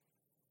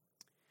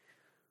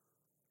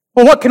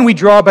 Well, what can we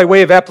draw by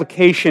way of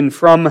application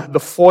from the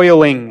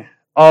foiling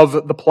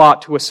of the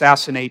plot to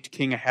assassinate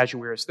King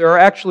Ahasuerus? There are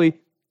actually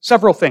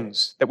several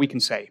things that we can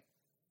say.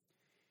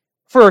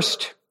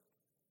 First,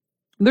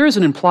 there is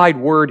an implied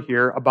word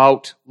here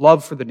about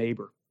love for the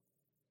neighbor.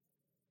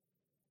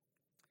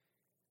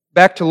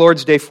 Back to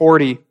Lord's Day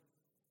 40,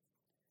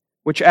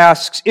 which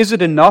asks, "Is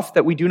it enough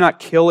that we do not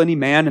kill any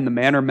man in the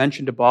manner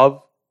mentioned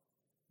above?"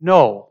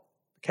 No,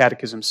 the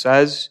Catechism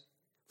says,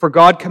 for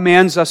God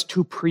commands us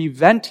to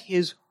prevent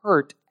his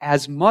hurt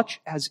as much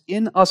as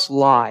in us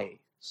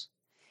lies,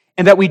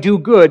 and that we do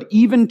good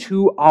even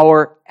to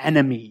our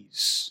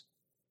enemies.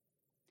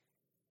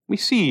 We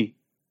see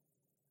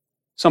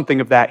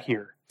something of that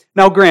here.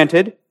 Now,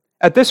 granted,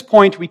 at this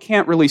point, we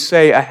can't really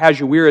say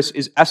Ahasuerus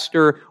is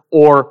Esther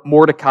or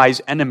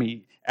Mordecai's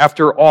enemy.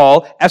 After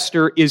all,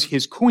 Esther is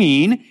his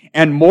queen,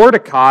 and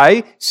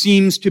Mordecai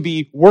seems to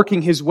be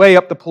working his way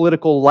up the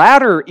political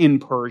ladder in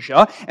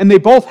Persia, and they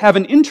both have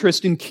an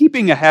interest in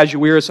keeping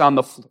Ahasuerus on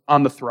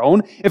the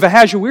throne. If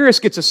Ahasuerus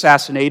gets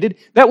assassinated,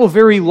 that will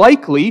very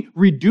likely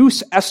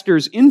reduce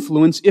Esther's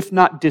influence, if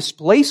not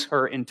displace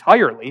her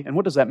entirely. And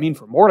what does that mean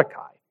for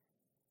Mordecai?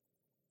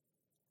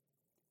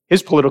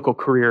 His political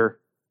career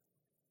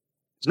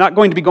is not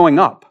going to be going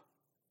up.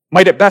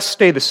 Might at best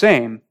stay the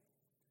same.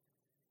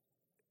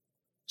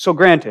 So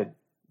granted,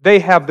 they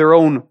have their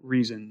own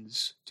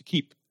reasons to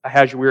keep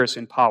Ahasuerus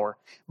in power.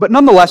 But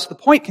nonetheless, the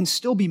point can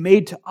still be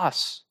made to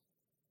us.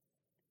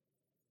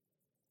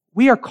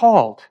 We are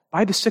called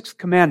by the sixth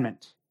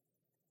commandment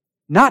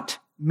not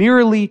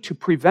merely to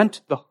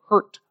prevent the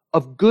hurt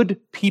of good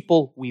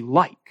people we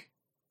like.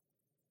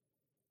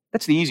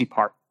 That's the easy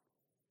part.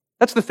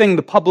 That's the thing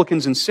the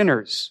publicans and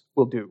sinners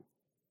will do.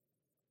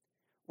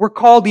 We're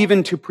called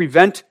even to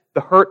prevent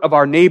the hurt of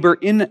our neighbor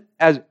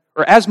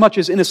as much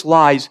as in us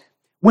lies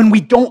when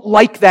we don't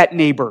like that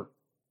neighbor,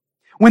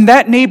 when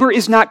that neighbor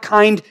is not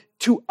kind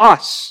to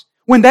us,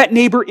 when that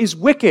neighbor is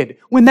wicked,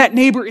 when that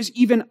neighbor is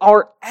even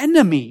our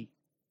enemy.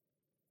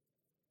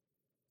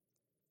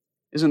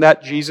 Isn't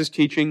that Jesus'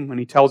 teaching when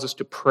he tells us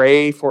to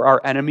pray for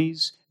our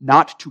enemies,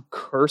 not to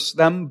curse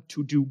them,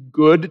 to do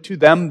good to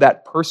them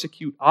that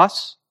persecute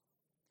us?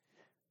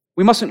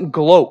 We mustn't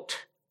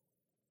gloat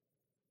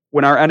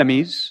when our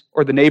enemies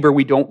or the neighbor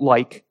we don't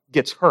like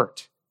gets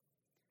hurt.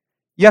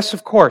 Yes,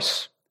 of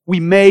course, we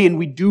may and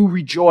we do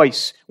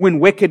rejoice when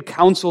wicked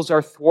counsels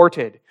are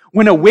thwarted,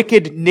 when a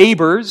wicked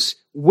neighbor's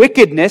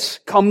wickedness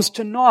comes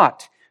to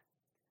naught.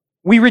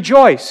 We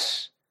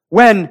rejoice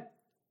when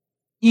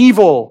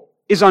evil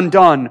is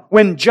undone,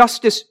 when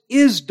justice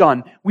is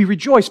done. We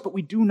rejoice, but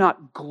we do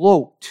not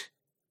gloat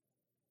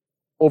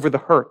over the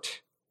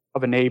hurt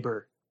of a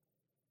neighbor.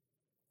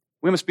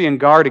 We must be on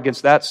guard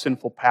against that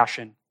sinful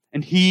passion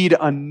and heed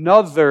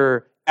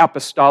another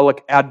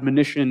apostolic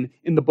admonition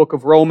in the book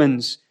of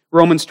Romans,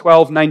 Romans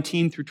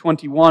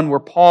 12:19-21, where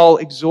Paul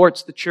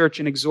exhorts the church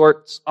and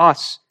exhorts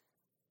us.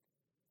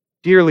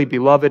 Dearly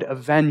beloved,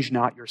 avenge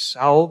not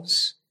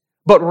yourselves,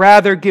 but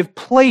rather give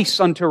place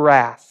unto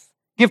wrath.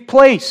 Give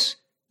place.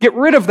 Get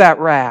rid of that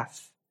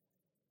wrath.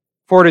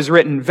 For it is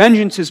written,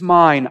 vengeance is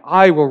mine,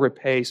 I will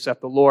repay, saith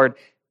the Lord.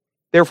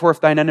 Therefore,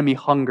 if thine enemy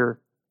hunger,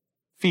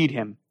 feed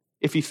him.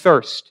 If he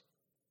thirst,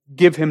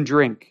 give him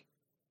drink.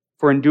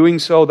 For in doing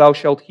so thou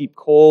shalt heap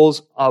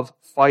coals of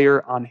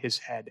fire on his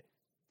head.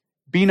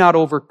 Be not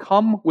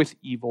overcome with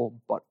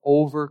evil, but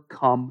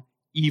overcome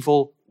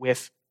evil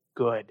with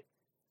good.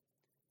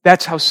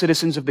 That's how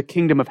citizens of the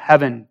kingdom of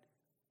heaven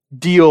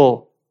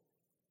deal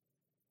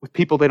with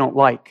people they don't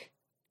like,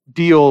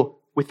 deal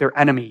with their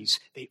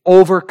enemies. They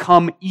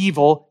overcome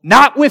evil,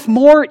 not with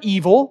more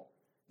evil,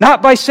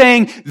 not by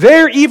saying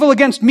their evil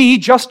against me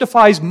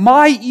justifies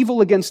my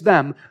evil against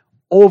them.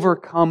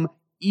 Overcome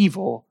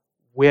evil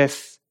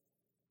with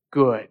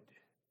good.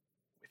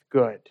 With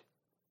good.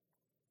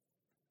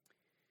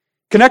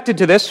 Connected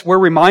to this, we're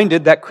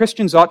reminded that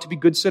Christians ought to be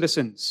good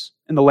citizens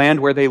in the land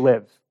where they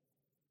live.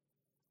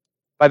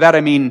 By that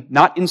I mean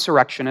not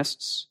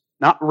insurrectionists,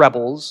 not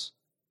rebels,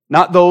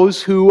 not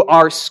those who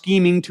are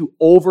scheming to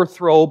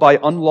overthrow by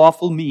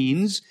unlawful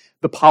means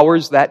the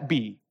powers that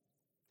be.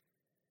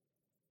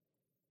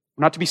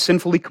 We're not to be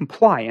sinfully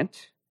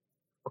compliant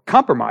or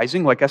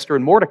compromising like Esther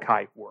and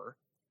Mordecai were,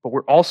 but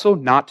we're also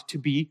not to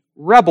be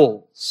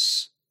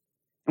rebels.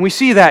 And we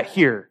see that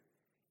here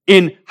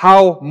in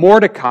how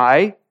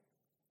Mordecai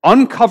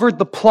uncovered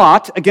the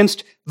plot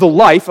against the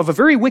life of a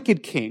very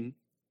wicked king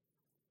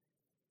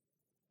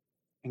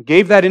and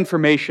gave that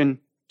information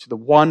to the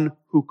one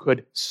who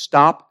could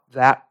stop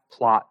that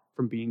plot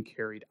from being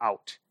carried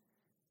out.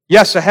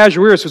 Yes,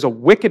 Ahasuerus was a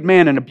wicked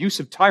man, an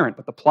abusive tyrant,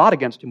 but the plot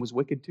against him was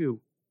wicked too.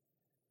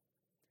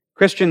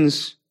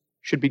 Christians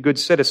should be good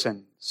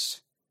citizens.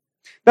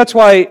 That's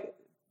why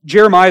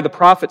Jeremiah the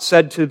prophet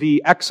said to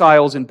the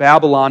exiles in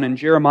Babylon in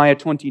Jeremiah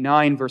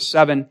 29, verse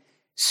 7,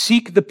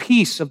 "Seek the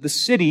peace of the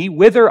city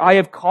whither I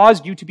have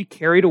caused you to be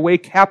carried away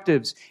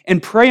captives,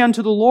 and pray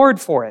unto the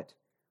Lord for it.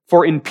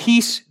 For in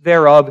peace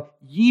thereof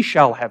ye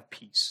shall have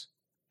peace."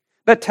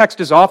 That text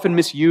is often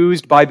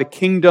misused by the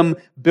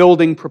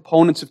kingdom-building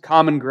proponents of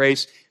common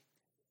grace.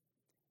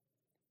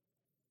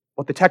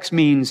 What the text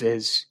means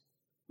is,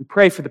 we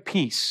pray for the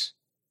peace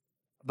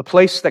of the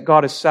place that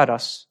God has set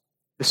us,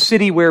 the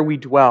city where we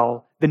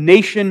dwell, the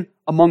nation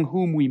among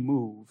whom we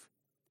move,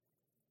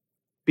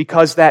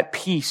 because that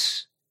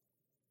peace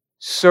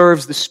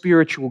serves the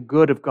spiritual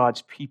good of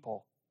God's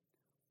people.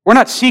 We're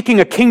not seeking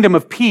a kingdom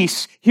of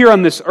peace here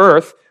on this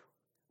earth.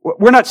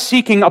 We're not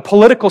seeking a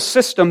political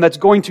system that's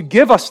going to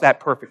give us that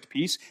perfect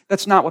peace.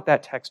 That's not what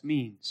that text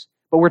means.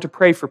 But we're to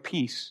pray for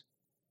peace,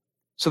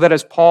 so that,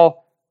 as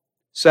Paul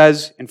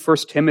says in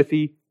 1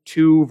 Timothy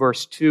 2,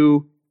 verse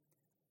 2,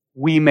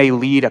 we may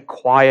lead a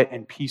quiet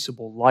and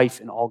peaceable life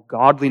in all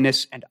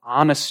godliness and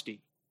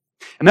honesty.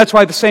 And that's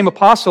why the same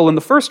apostle in the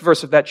first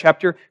verse of that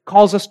chapter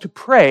calls us to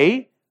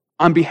pray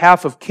on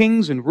behalf of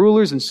kings and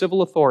rulers and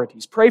civil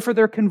authorities. Pray for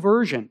their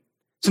conversion,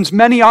 since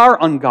many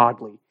are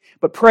ungodly.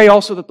 But pray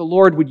also that the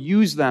Lord would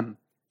use them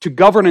to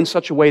govern in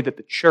such a way that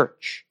the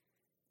church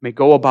may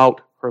go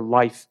about her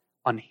life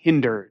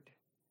unhindered.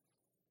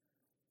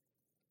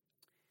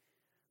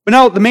 But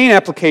now the main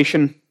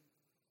application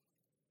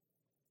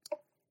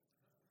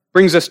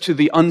brings us to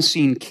the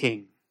unseen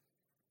king.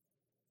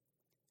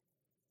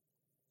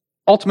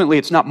 Ultimately,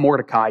 it's not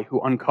Mordecai who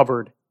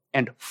uncovered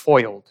and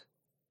foiled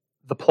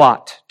the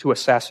plot to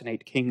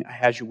assassinate King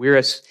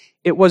Ahasuerus.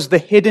 It was the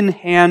hidden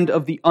hand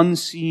of the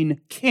unseen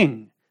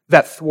king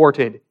that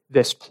thwarted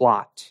this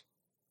plot.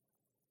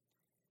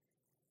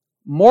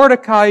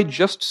 Mordecai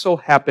just so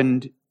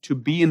happened to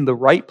be in the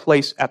right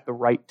place at the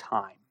right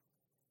time.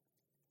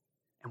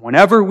 And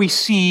whenever we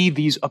see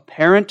these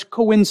apparent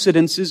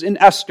coincidences in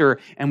Esther,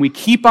 and we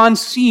keep on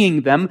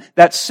seeing them,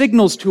 that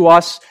signals to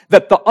us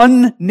that the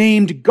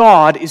unnamed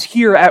God is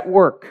here at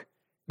work.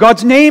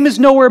 God's name is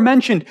nowhere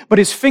mentioned, but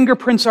His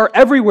fingerprints are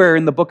everywhere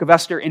in the book of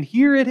Esther, and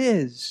here it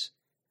is.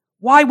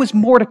 Why was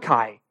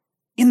Mordecai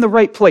in the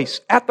right place,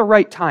 at the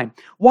right time?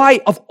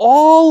 Why, of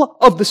all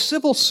of the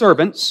civil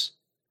servants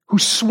who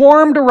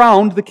swarmed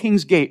around the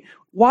king's gate,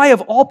 why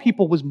of all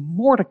people was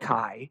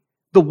Mordecai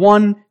the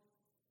one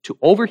to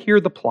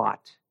overhear the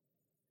plot?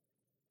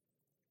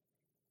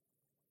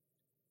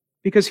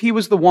 Because he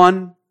was the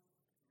one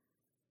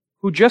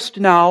who just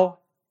now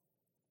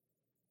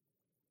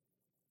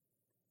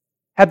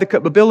had the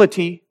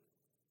ability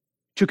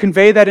to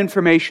convey that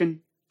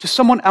information to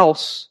someone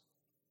else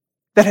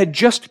that had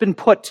just been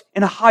put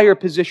in a higher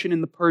position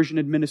in the Persian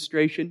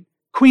administration,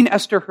 Queen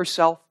Esther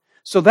herself,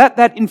 so that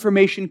that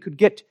information could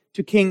get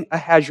to King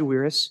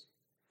Ahasuerus.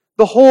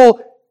 The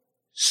whole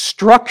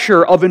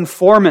structure of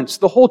informants,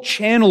 the whole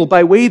channel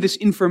by way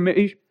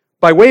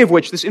of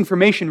which this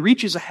information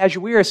reaches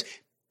Ahasuerus,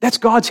 that's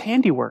God's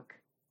handiwork.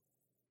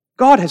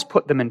 God has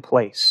put them in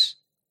place.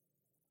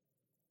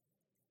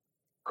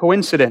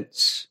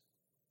 Coincidence,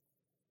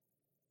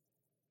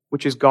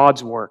 which is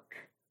God's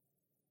work,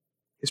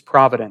 His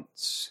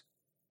providence.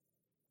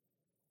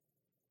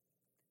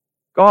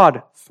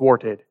 God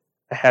thwarted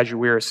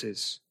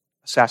Ahasuerus'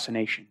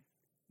 assassination.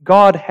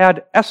 God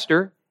had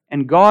Esther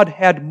and God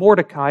had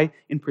Mordecai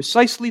in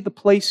precisely the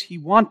place He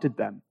wanted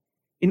them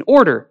in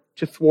order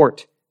to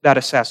thwart that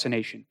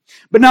assassination.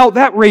 But now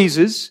that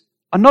raises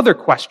another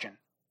question.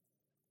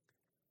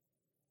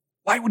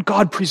 Why would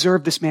God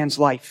preserve this man's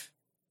life?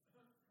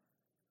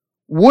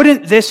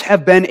 Wouldn't this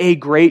have been a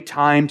great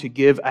time to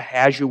give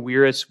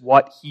Ahasuerus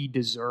what he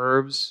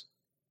deserves?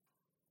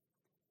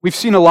 We've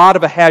seen a lot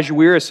of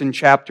Ahasuerus in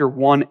chapter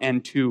 1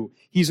 and 2.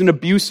 He's an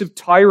abusive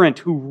tyrant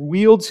who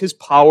wields his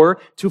power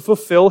to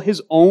fulfill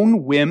his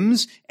own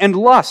whims and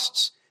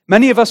lusts.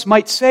 Many of us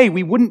might say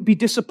we wouldn't be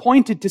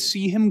disappointed to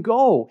see him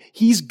go.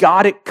 He's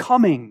got it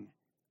coming.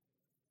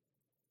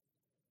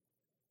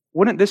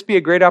 Wouldn't this be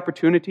a great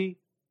opportunity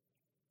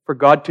for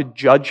God to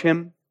judge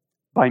him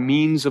by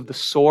means of the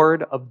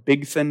sword of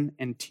Bigthan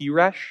and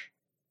Teresh?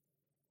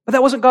 But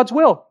that wasn't God's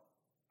will.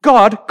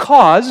 God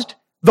caused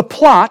the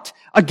plot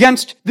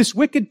against this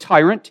wicked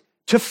tyrant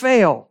to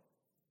fail.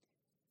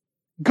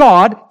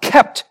 God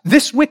kept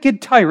this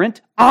wicked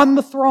tyrant on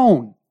the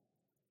throne.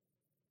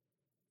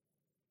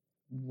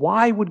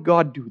 Why would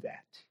God do that?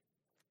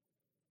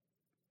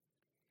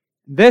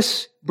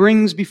 This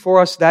brings before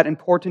us that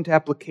important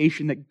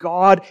application that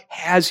God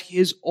has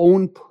His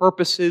own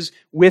purposes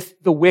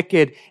with the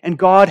wicked, and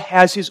God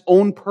has His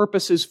own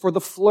purposes for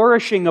the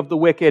flourishing of the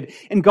wicked,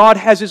 and God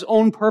has His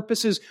own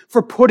purposes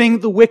for putting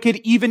the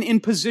wicked even in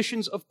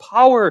positions of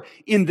power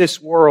in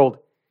this world.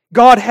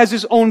 God has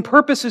His own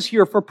purposes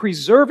here for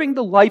preserving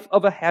the life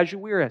of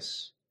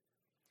Ahasuerus.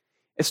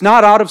 It's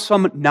not out of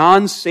some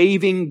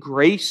non-saving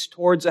grace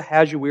towards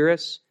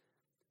Ahasuerus,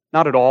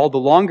 Not at all. The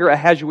longer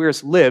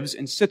Ahasuerus lives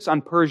and sits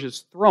on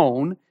Persia's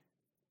throne,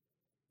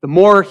 the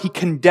more he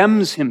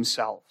condemns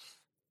himself.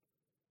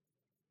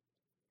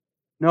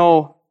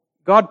 No,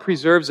 God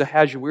preserves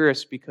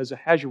Ahasuerus because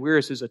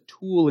Ahasuerus is a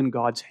tool in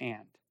God's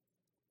hand.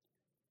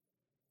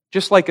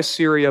 Just like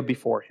Assyria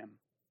before him.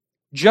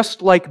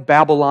 Just like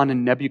Babylon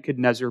and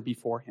Nebuchadnezzar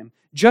before him.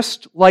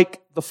 Just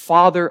like the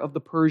father of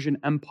the Persian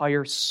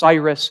Empire,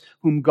 Cyrus,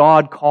 whom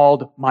God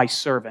called my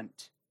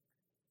servant,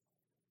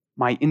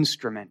 my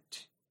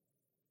instrument.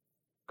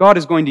 God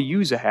is going to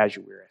use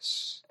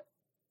Ahasuerus.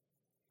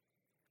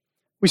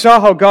 We saw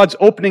how God's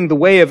opening the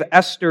way of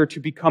Esther to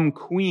become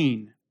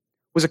queen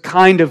was a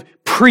kind of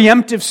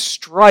preemptive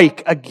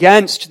strike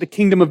against the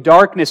kingdom of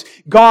darkness.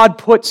 God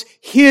puts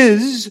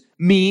His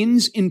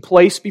means in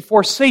place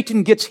before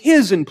Satan gets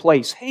his in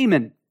place,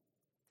 Haman.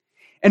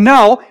 And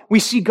now we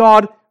see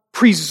God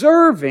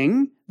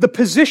preserving the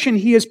position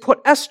He has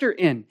put Esther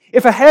in.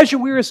 If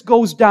Ahasuerus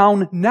goes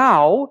down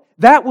now,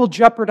 that will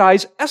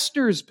jeopardize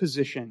Esther's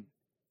position.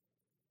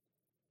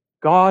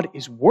 God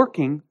is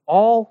working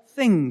all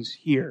things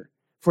here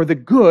for the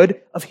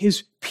good of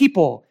His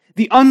people.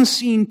 The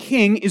unseen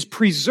king is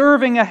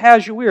preserving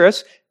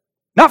Ahasuerus,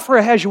 not for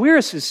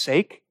Ahasuerus'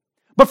 sake,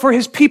 but for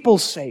his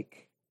people's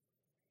sake.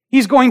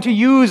 He's going to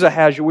use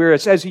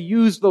Ahasuerus as He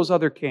used those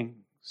other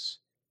kings.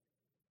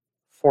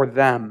 For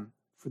them,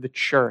 for the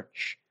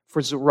church,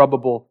 for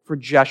Zerubbabel, for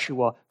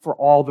Jeshua, for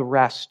all the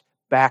rest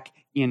back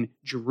in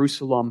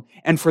Jerusalem,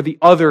 and for the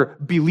other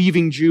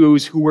believing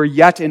Jews who were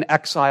yet in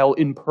exile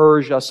in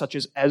Persia, such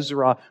as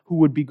Ezra, who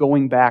would be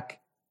going back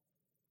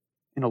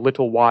in a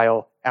little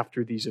while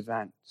after these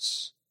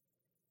events.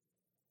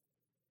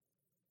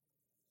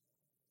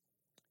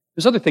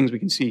 There's other things we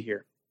can see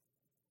here.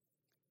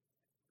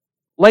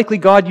 Likely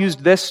God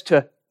used this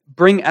to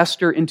bring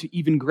Esther into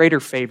even greater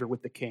favor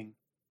with the king.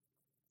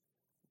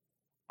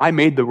 I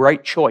made the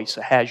right choice,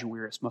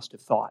 Ahasuerus must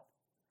have thought.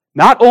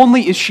 Not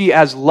only is she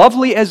as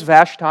lovely as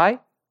Vashti,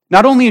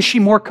 not only is she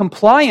more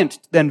compliant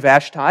than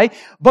Vashti,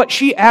 but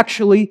she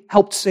actually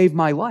helped save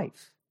my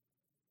life.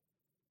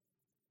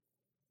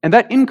 And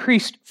that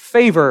increased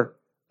favor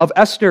of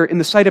Esther in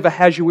the sight of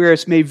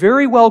Ahasuerus may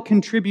very well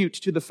contribute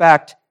to the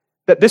fact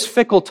that this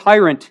fickle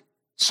tyrant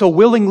so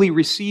willingly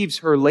receives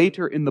her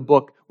later in the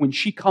book when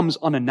she comes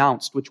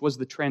unannounced, which was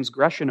the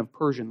transgression of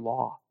Persian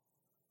law.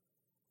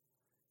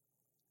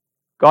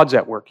 God's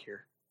at work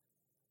here.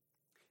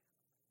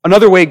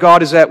 Another way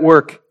God is at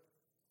work,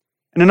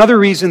 and another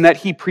reason that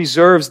He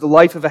preserves the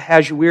life of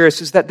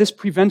Ahasuerus, is that this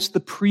prevents the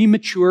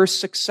premature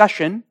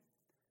succession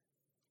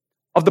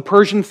of the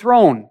Persian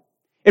throne.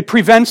 It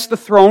prevents the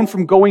throne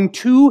from going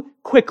too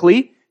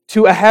quickly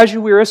to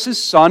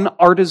Ahasuerus' son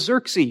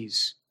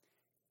Artaxerxes.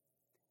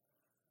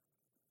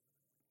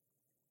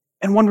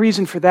 And one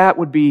reason for that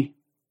would be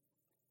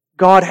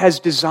God has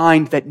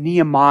designed that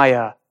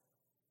Nehemiah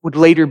would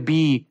later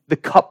be the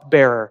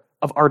cupbearer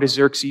of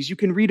Artaxerxes. You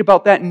can read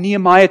about that in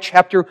Nehemiah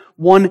chapter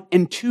 1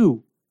 and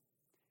 2.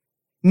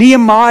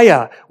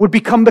 Nehemiah would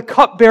become the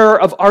cupbearer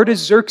of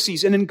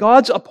Artaxerxes, and in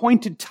God's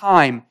appointed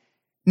time,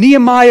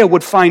 Nehemiah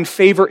would find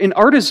favor in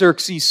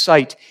Artaxerxes'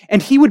 sight,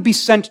 and he would be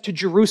sent to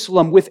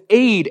Jerusalem with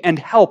aid and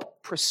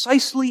help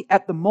precisely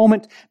at the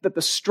moment that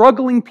the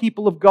struggling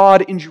people of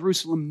God in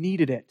Jerusalem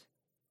needed it.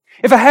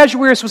 If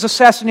Ahasuerus was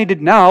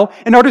assassinated now,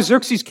 and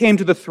Artaxerxes came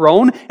to the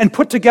throne and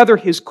put together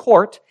his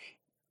court,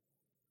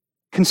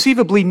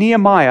 conceivably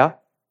Nehemiah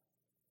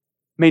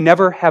may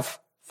never have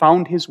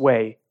found his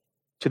way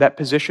to that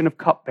position of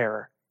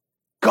cupbearer.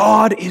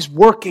 God is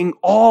working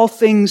all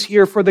things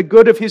here for the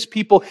good of His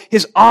people.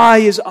 His eye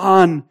is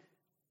on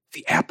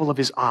the apple of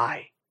His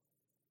eye.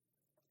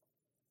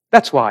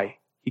 That's why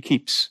He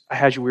keeps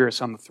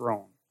Ahasuerus on the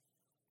throne.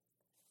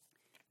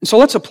 And so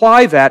let's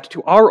apply that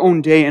to our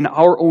own day and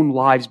our own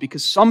lives,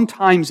 because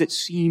sometimes it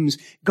seems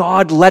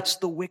God lets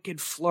the wicked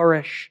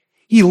flourish.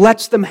 He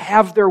lets them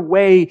have their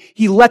way.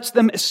 He lets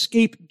them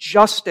escape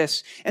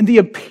justice. And the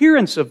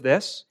appearance of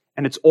this,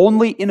 and it's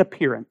only in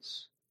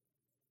appearance,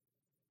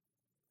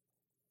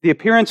 the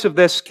appearance of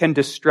this can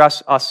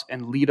distress us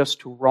and lead us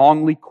to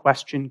wrongly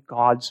question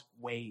God's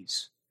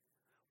ways.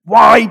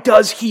 Why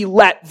does He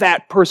let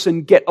that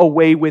person get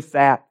away with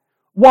that?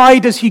 Why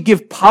does He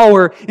give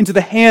power into the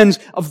hands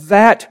of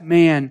that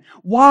man?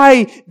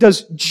 Why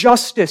does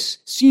justice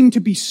seem to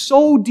be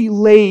so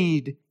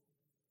delayed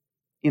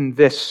in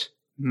this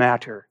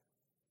matter?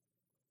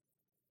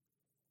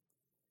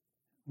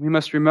 We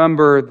must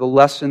remember the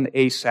lesson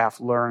Asaph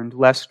learned,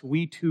 lest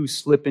we too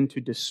slip into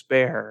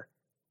despair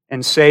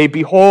and say,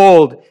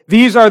 "Behold,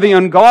 these are the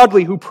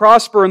ungodly who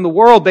prosper in the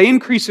world. They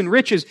increase in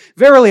riches.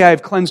 Verily, I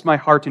have cleansed my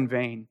heart in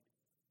vain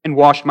and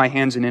washed my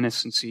hands in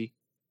innocency."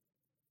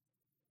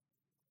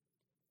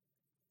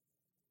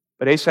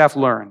 But Asaph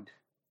learned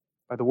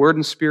by the word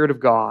and Spirit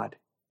of God.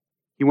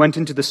 He went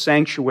into the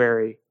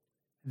sanctuary.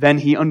 Then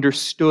he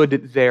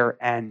understood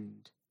their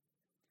end.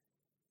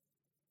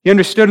 He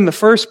understood in the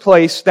first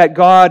place that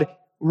God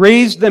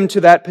raised them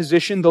to that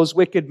position, those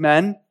wicked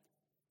men,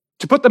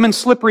 To put them in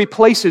slippery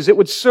places, it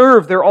would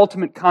serve their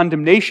ultimate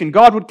condemnation.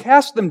 God would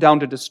cast them down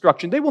to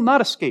destruction. They will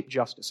not escape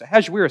justice.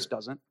 Ahasuerus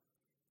doesn't.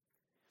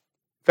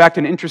 In fact,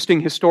 an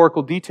interesting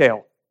historical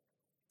detail.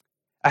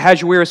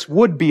 Ahasuerus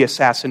would be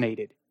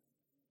assassinated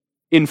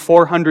in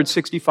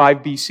 465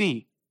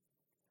 BC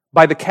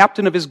by the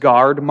captain of his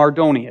guard,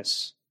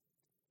 Mardonius,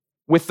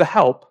 with the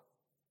help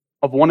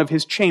of one of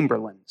his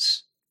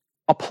chamberlains.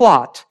 A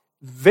plot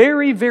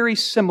very, very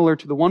similar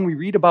to the one we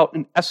read about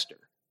in Esther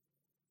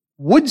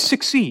would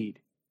succeed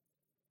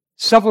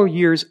several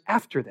years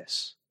after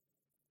this.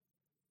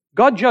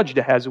 God judged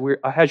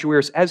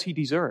Ahasuerus as he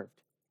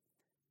deserved.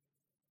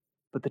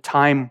 But the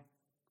time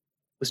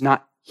was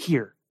not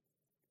here.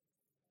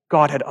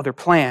 God had other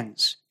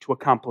plans to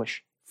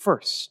accomplish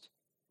first.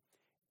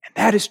 And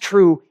that is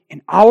true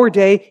in our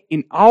day,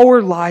 in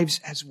our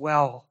lives as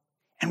well.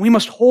 And we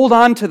must hold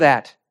on to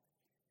that.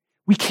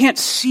 We can't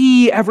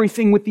see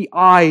everything with the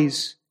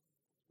eyes.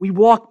 We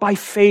walk by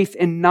faith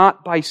and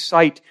not by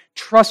sight,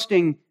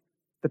 trusting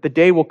that the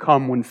day will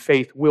come when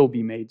faith will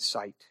be made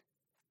sight.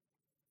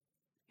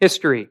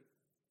 History.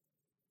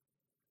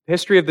 The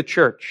history of the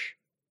church.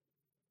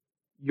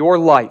 Your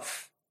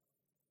life.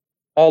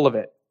 All of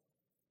it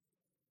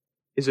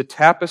is a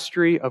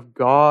tapestry of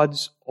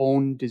God's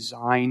own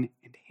design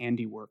and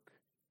handiwork.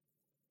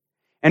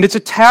 And it's a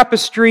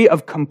tapestry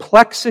of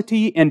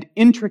complexity and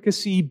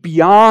intricacy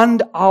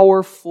beyond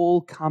our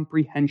full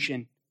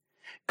comprehension.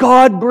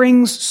 God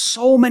brings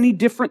so many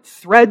different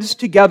threads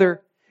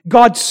together.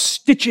 God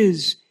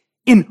stitches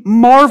in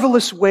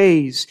marvelous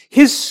ways.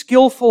 His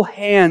skillful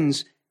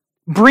hands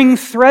bring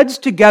threads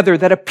together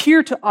that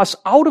appear to us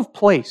out of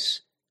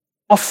place,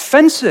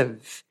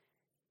 offensive,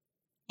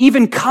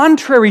 even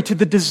contrary to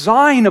the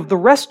design of the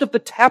rest of the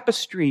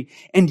tapestry,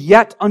 and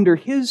yet under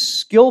His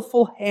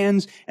skillful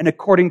hands and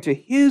according to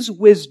His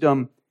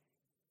wisdom,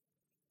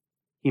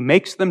 He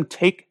makes them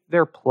take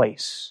their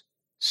place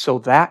so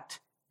that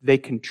they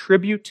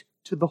contribute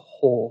to the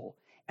whole,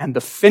 and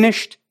the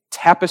finished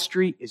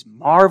tapestry is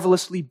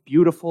marvelously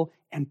beautiful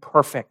and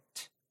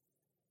perfect.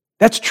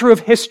 That's true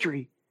of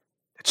history.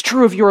 That's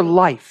true of your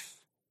life.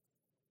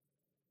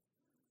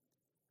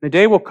 The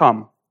day will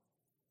come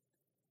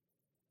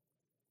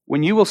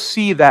when you will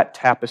see that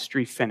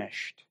tapestry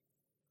finished.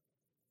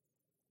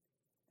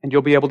 And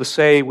you'll be able to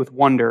say with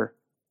wonder,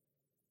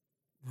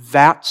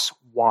 that's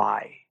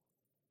why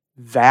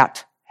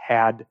that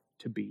had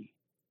to be.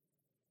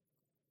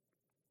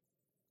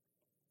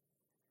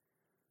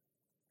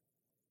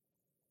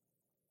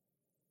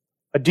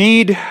 A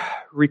deed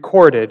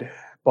recorded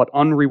but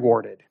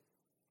unrewarded.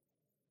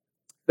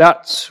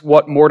 That's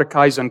what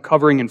Mordecai's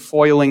uncovering and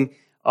foiling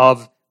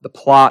of the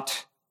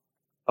plot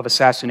of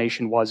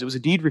assassination was. It was a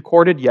deed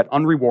recorded yet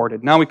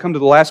unrewarded. Now we come to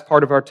the last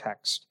part of our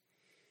text.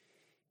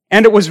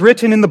 And it was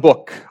written in the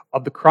book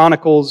of the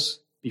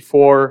Chronicles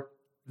before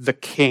the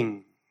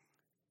king.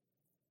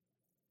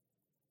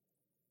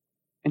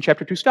 And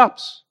chapter 2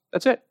 stops.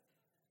 That's it.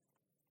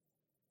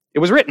 It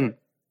was written.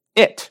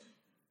 It.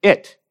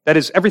 That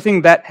is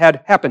everything that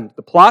had happened.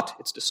 The plot,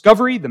 its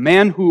discovery, the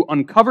man who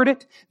uncovered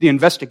it, the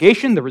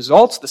investigation, the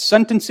results, the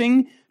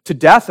sentencing to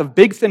death of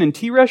Bigthan and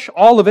Teresh,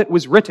 all of it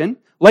was written,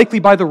 likely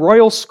by the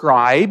royal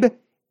scribe,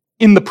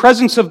 in the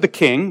presence of the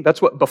king.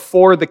 That's what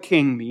before the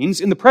king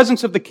means. In the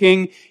presence of the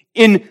king,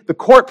 in the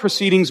court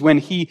proceedings when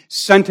he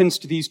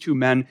sentenced these two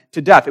men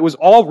to death. It was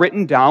all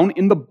written down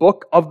in the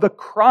book of the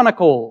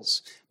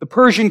Chronicles. The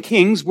Persian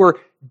kings were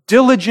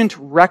diligent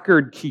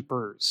record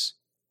keepers.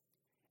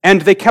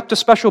 And they kept a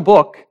special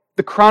book,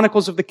 the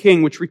Chronicles of the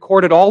King, which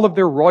recorded all of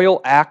their royal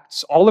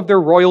acts, all of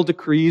their royal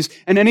decrees,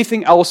 and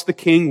anything else the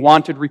king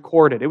wanted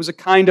recorded. It was a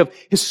kind of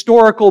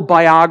historical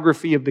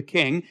biography of the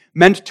king,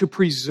 meant to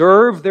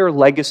preserve their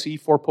legacy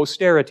for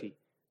posterity.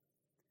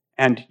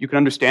 And you can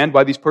understand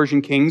why these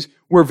Persian kings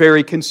were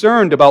very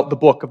concerned about the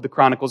book of the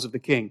Chronicles of the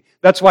King.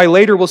 That's why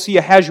later we'll see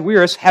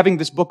Ahasuerus having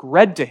this book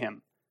read to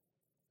him.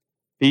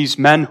 These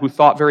men who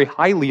thought very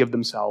highly of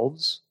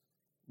themselves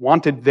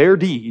wanted their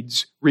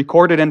deeds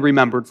recorded and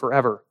remembered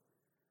forever.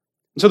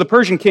 And so the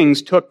Persian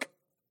kings took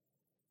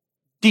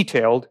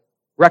detailed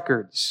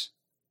records.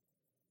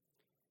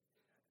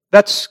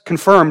 That's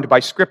confirmed by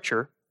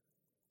Scripture.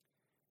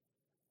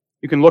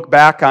 You can look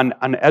back on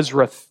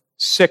Ezra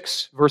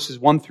 6, verses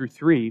 1 through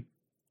 3,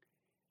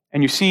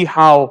 and you see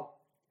how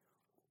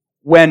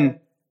when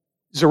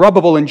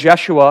Zerubbabel and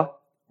Jeshua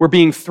were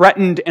being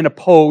threatened and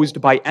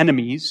opposed by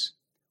enemies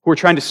who were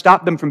trying to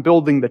stop them from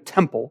building the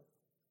temple,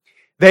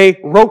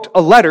 they wrote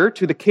a letter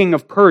to the king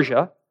of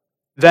Persia,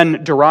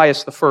 then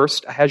Darius I,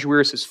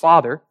 Ahasuerus'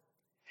 father,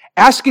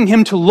 asking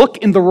him to look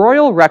in the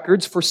royal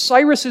records for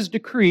Cyrus's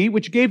decree,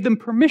 which gave them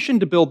permission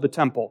to build the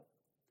temple.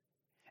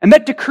 And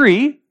that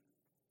decree,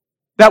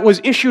 that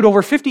was issued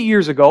over 50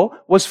 years ago,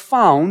 was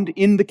found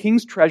in the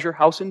king's treasure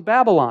house in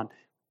Babylon.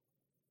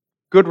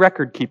 Good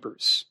record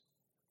keepers.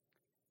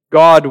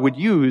 God would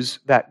use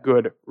that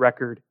good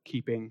record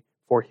keeping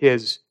for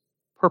His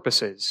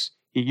purposes.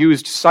 He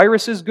used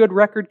Cyrus's good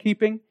record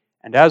keeping,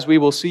 and as we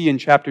will see in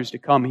chapters to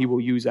come, He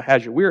will use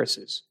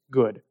Ahasuerus'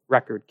 good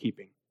record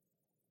keeping.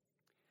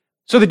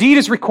 So the deed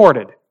is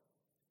recorded.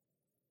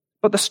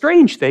 But the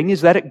strange thing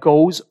is that it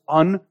goes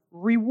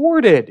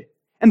unrewarded.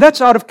 And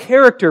that's out of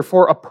character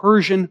for a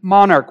Persian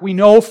monarch. We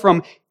know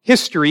from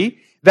history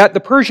that the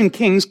Persian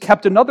kings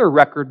kept another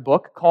record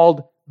book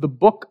called the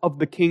Book of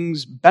the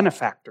King's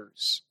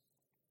Benefactors.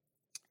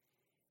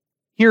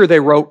 Here they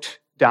wrote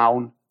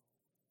down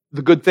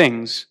the good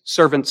things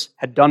servants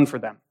had done for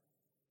them.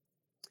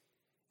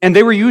 And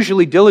they were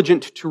usually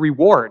diligent to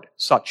reward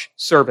such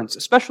servants,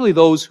 especially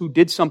those who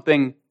did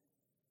something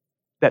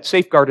that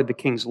safeguarded the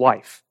king's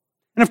life.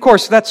 And of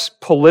course, that's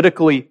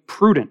politically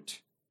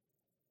prudent.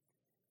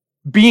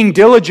 Being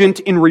diligent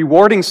in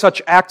rewarding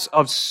such acts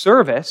of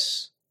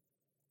service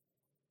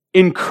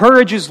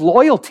encourages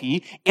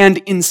loyalty and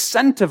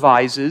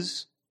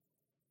incentivizes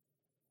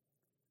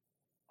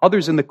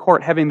others in the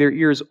court having their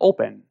ears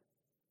open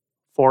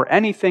for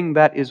anything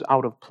that is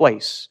out of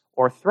place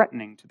or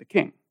threatening to the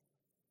king.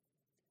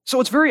 So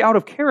it's very out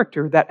of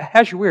character that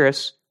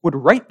Ahasuerus would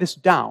write this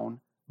down,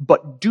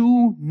 but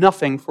do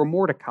nothing for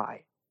Mordecai.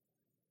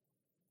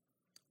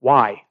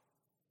 Why?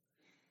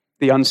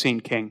 The unseen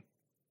king.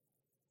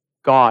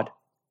 God,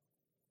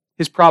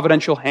 his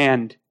providential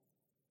hand,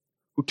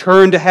 who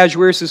turned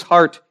Ahasuerus'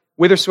 heart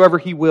whithersoever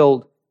he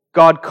willed,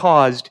 God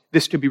caused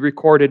this to be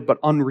recorded but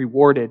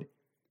unrewarded.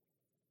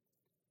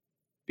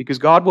 Because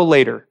God will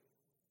later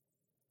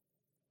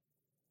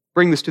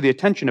bring this to the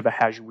attention of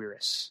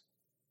Ahasuerus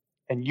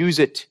and use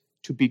it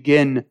to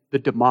begin the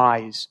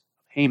demise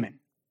of Haman.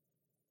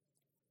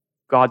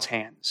 God's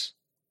hands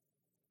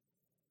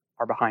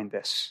are behind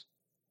this.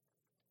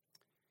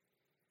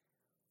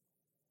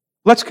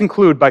 Let's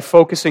conclude by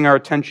focusing our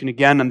attention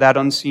again on that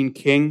unseen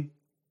king,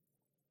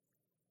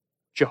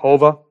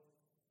 Jehovah.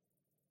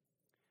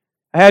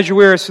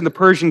 Ahasuerus and the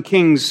Persian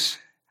kings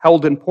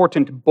held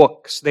important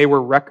books. They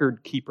were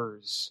record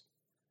keepers.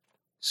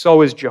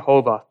 So is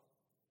Jehovah.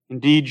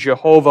 Indeed,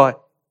 Jehovah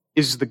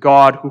is the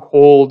God who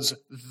holds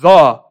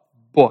the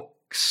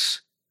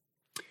books.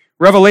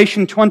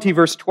 Revelation 20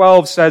 verse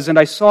 12 says, "And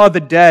I saw the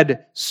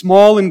dead,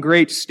 small and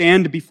great,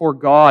 stand before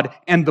God,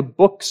 and the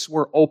books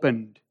were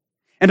opened.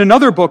 And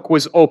another book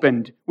was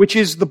opened, which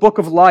is the book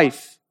of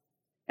life.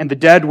 And the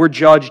dead were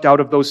judged out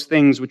of those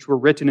things which were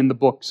written in the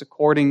books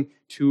according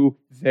to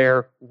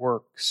their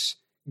works."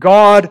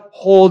 God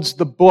holds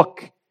the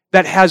book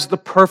that has the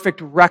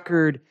perfect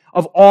record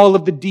of all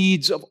of the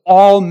deeds of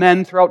all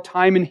men throughout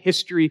time and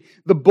history,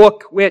 the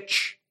book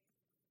which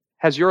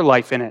has your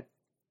life in it.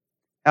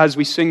 As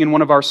we sing in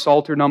one of our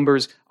Psalter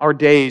numbers, our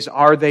days,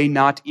 are they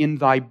not in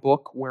thy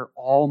book where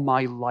all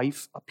my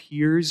life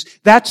appears?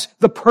 That's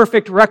the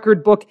perfect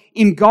record book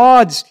in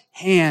God's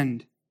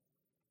hand.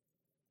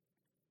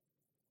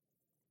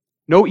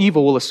 No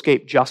evil will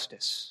escape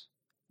justice.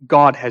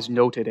 God has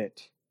noted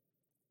it.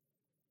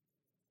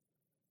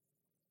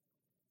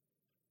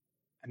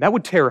 And that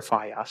would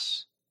terrify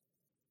us,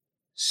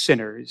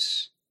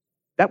 sinners.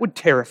 That would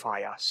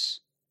terrify us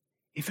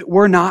if it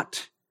were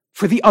not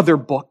for the other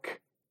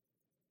book,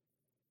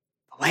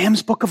 the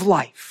Lamb's Book of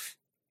Life,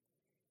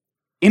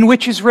 in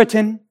which is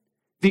written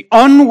the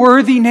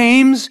unworthy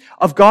names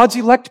of God's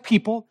elect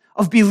people,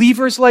 of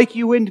believers like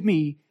you and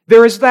me.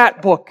 There is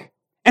that book.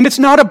 And it's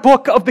not a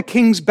book of the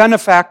king's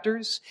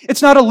benefactors.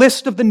 It's not a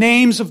list of the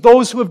names of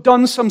those who have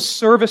done some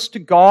service to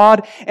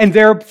God and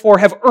therefore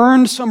have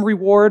earned some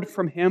reward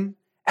from Him.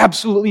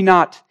 Absolutely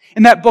not.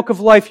 In that book of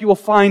life, you will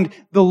find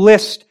the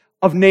list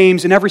of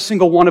names, and every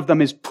single one of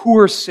them is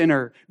poor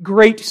sinner,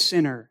 great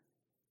sinner,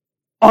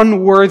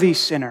 unworthy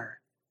sinner,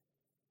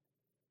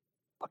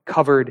 but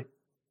covered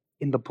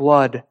in the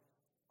blood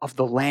of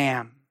the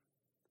Lamb.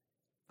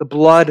 The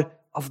blood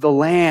of the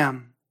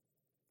Lamb,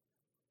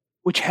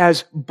 which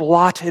has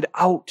blotted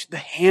out the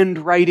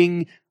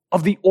handwriting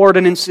of the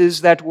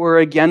ordinances that were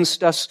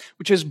against us,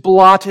 which has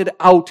blotted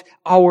out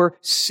our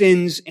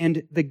sins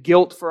and the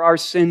guilt for our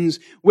sins,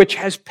 which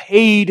has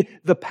paid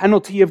the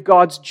penalty of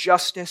God's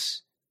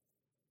justice.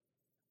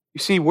 You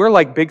see, we're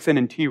like Bigthan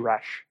and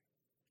Teresh.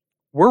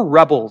 We're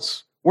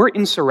rebels. We're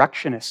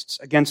insurrectionists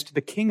against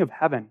the King of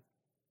Heaven.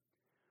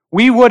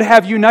 We would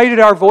have united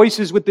our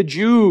voices with the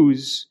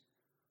Jews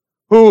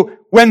who,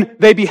 when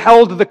they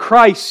beheld the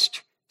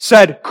Christ,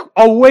 said,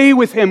 "Away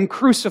with Him,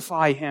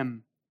 crucify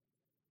Him."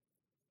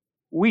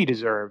 We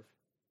deserve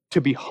to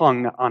be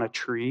hung on a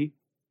tree,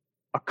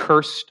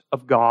 accursed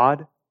of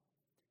God.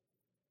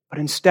 But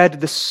instead,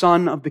 the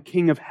Son of the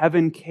King of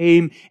Heaven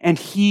came and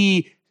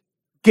He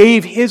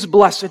gave His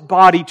blessed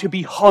body to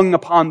be hung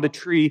upon the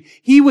tree.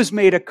 He was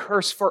made a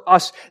curse for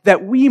us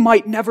that we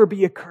might never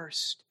be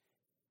accursed,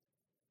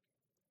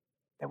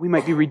 that we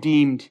might be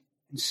redeemed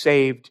and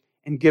saved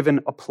and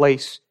given a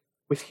place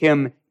with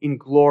Him in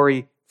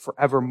glory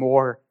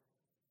forevermore.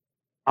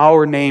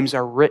 Our names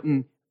are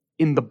written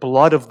in the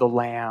blood of the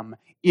Lamb,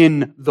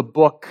 in the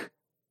book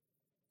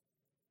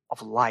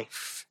of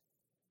life.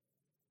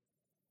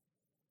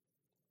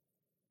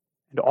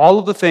 And all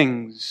of the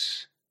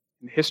things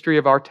in the history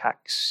of our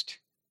text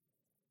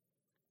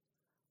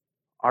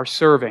are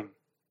serving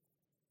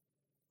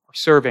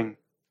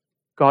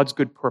God's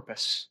good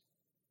purpose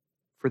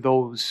for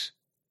those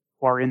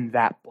who are in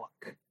that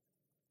book,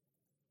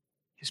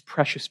 his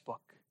precious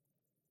book.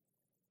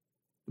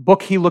 The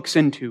book he looks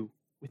into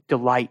with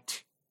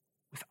delight,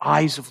 with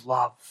eyes of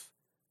love,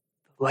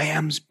 the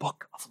Lamb's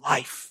book of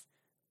life,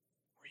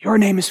 where your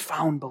name is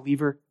found,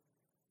 believer.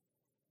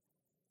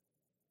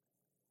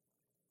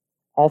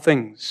 All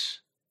things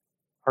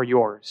are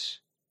yours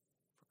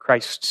for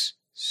Christ's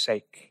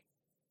sake.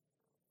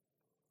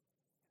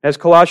 As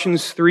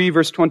Colossians 3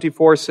 verse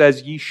 24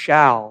 says, ye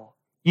shall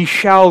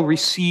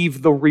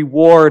receive the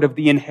reward of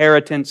the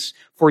inheritance,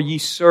 for ye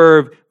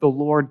serve the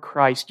Lord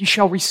Christ. Ye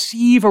shall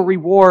receive a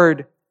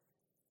reward,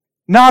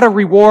 not a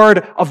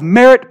reward of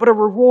merit, but a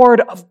reward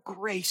of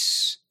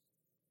grace.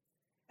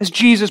 As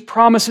Jesus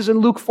promises in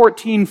Luke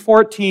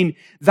 14:14,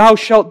 thou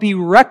shalt be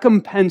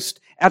recompensed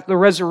at the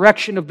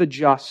resurrection of the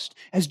just.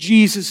 As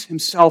Jesus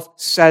himself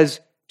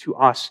says to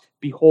us,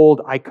 behold,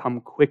 I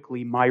come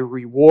quickly. My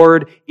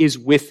reward is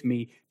with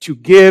me to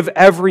give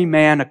every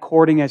man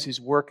according as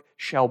his work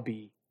shall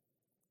be.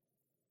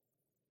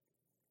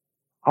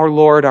 Our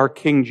Lord, our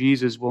King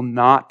Jesus, will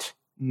not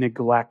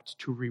neglect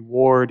to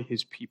reward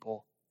his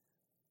people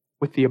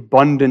with the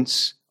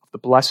abundance of the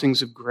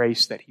blessings of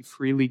grace that he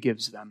freely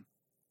gives them.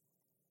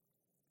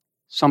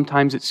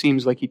 Sometimes it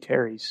seems like he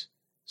tarries.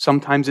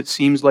 Sometimes it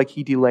seems like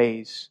he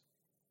delays.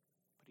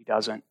 But he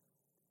doesn't. In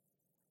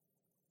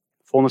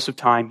the fullness of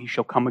time, he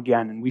shall come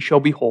again, and we shall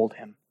behold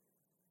him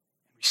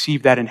and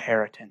receive that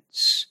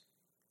inheritance.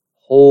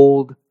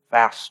 Hold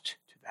fast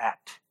to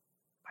that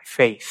by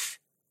faith.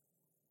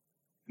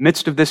 In the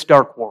midst of this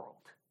dark world,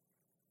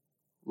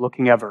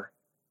 looking ever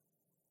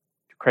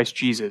to Christ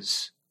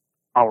Jesus,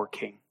 our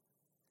King.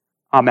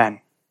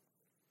 Amen.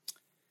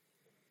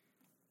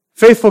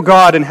 Faithful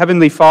God and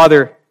Heavenly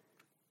Father,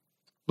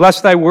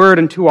 bless thy word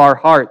into our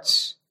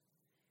hearts.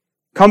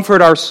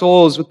 Comfort our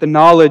souls with the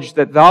knowledge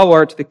that thou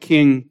art the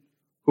King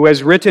who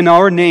has written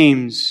our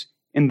names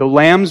in the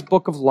Lamb's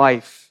book of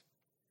life,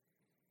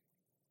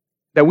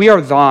 that we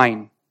are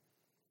thine.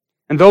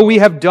 And though we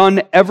have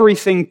done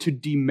everything to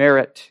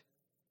demerit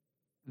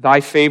thy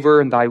favor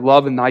and thy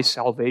love and thy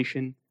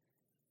salvation,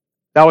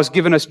 thou hast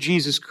given us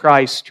Jesus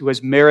Christ, who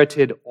has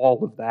merited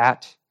all of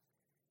that.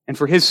 And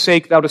for his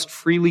sake, thou dost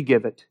freely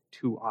give it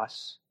to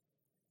us.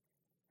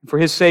 And for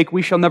his sake,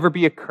 we shall never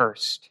be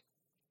accursed,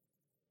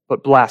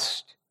 but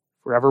blessed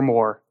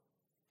forevermore.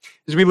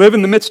 As we live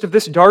in the midst of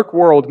this dark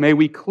world, may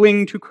we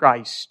cling to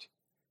Christ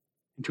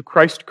and to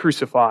Christ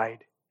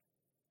crucified.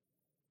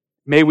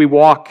 May we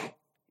walk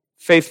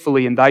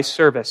faithfully in thy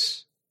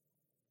service,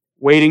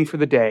 waiting for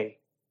the day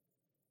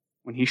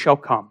when he shall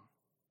come,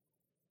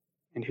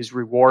 and his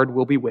reward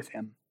will be with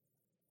him.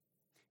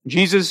 In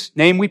Jesus'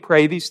 name we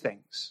pray these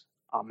things.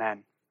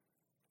 Amen.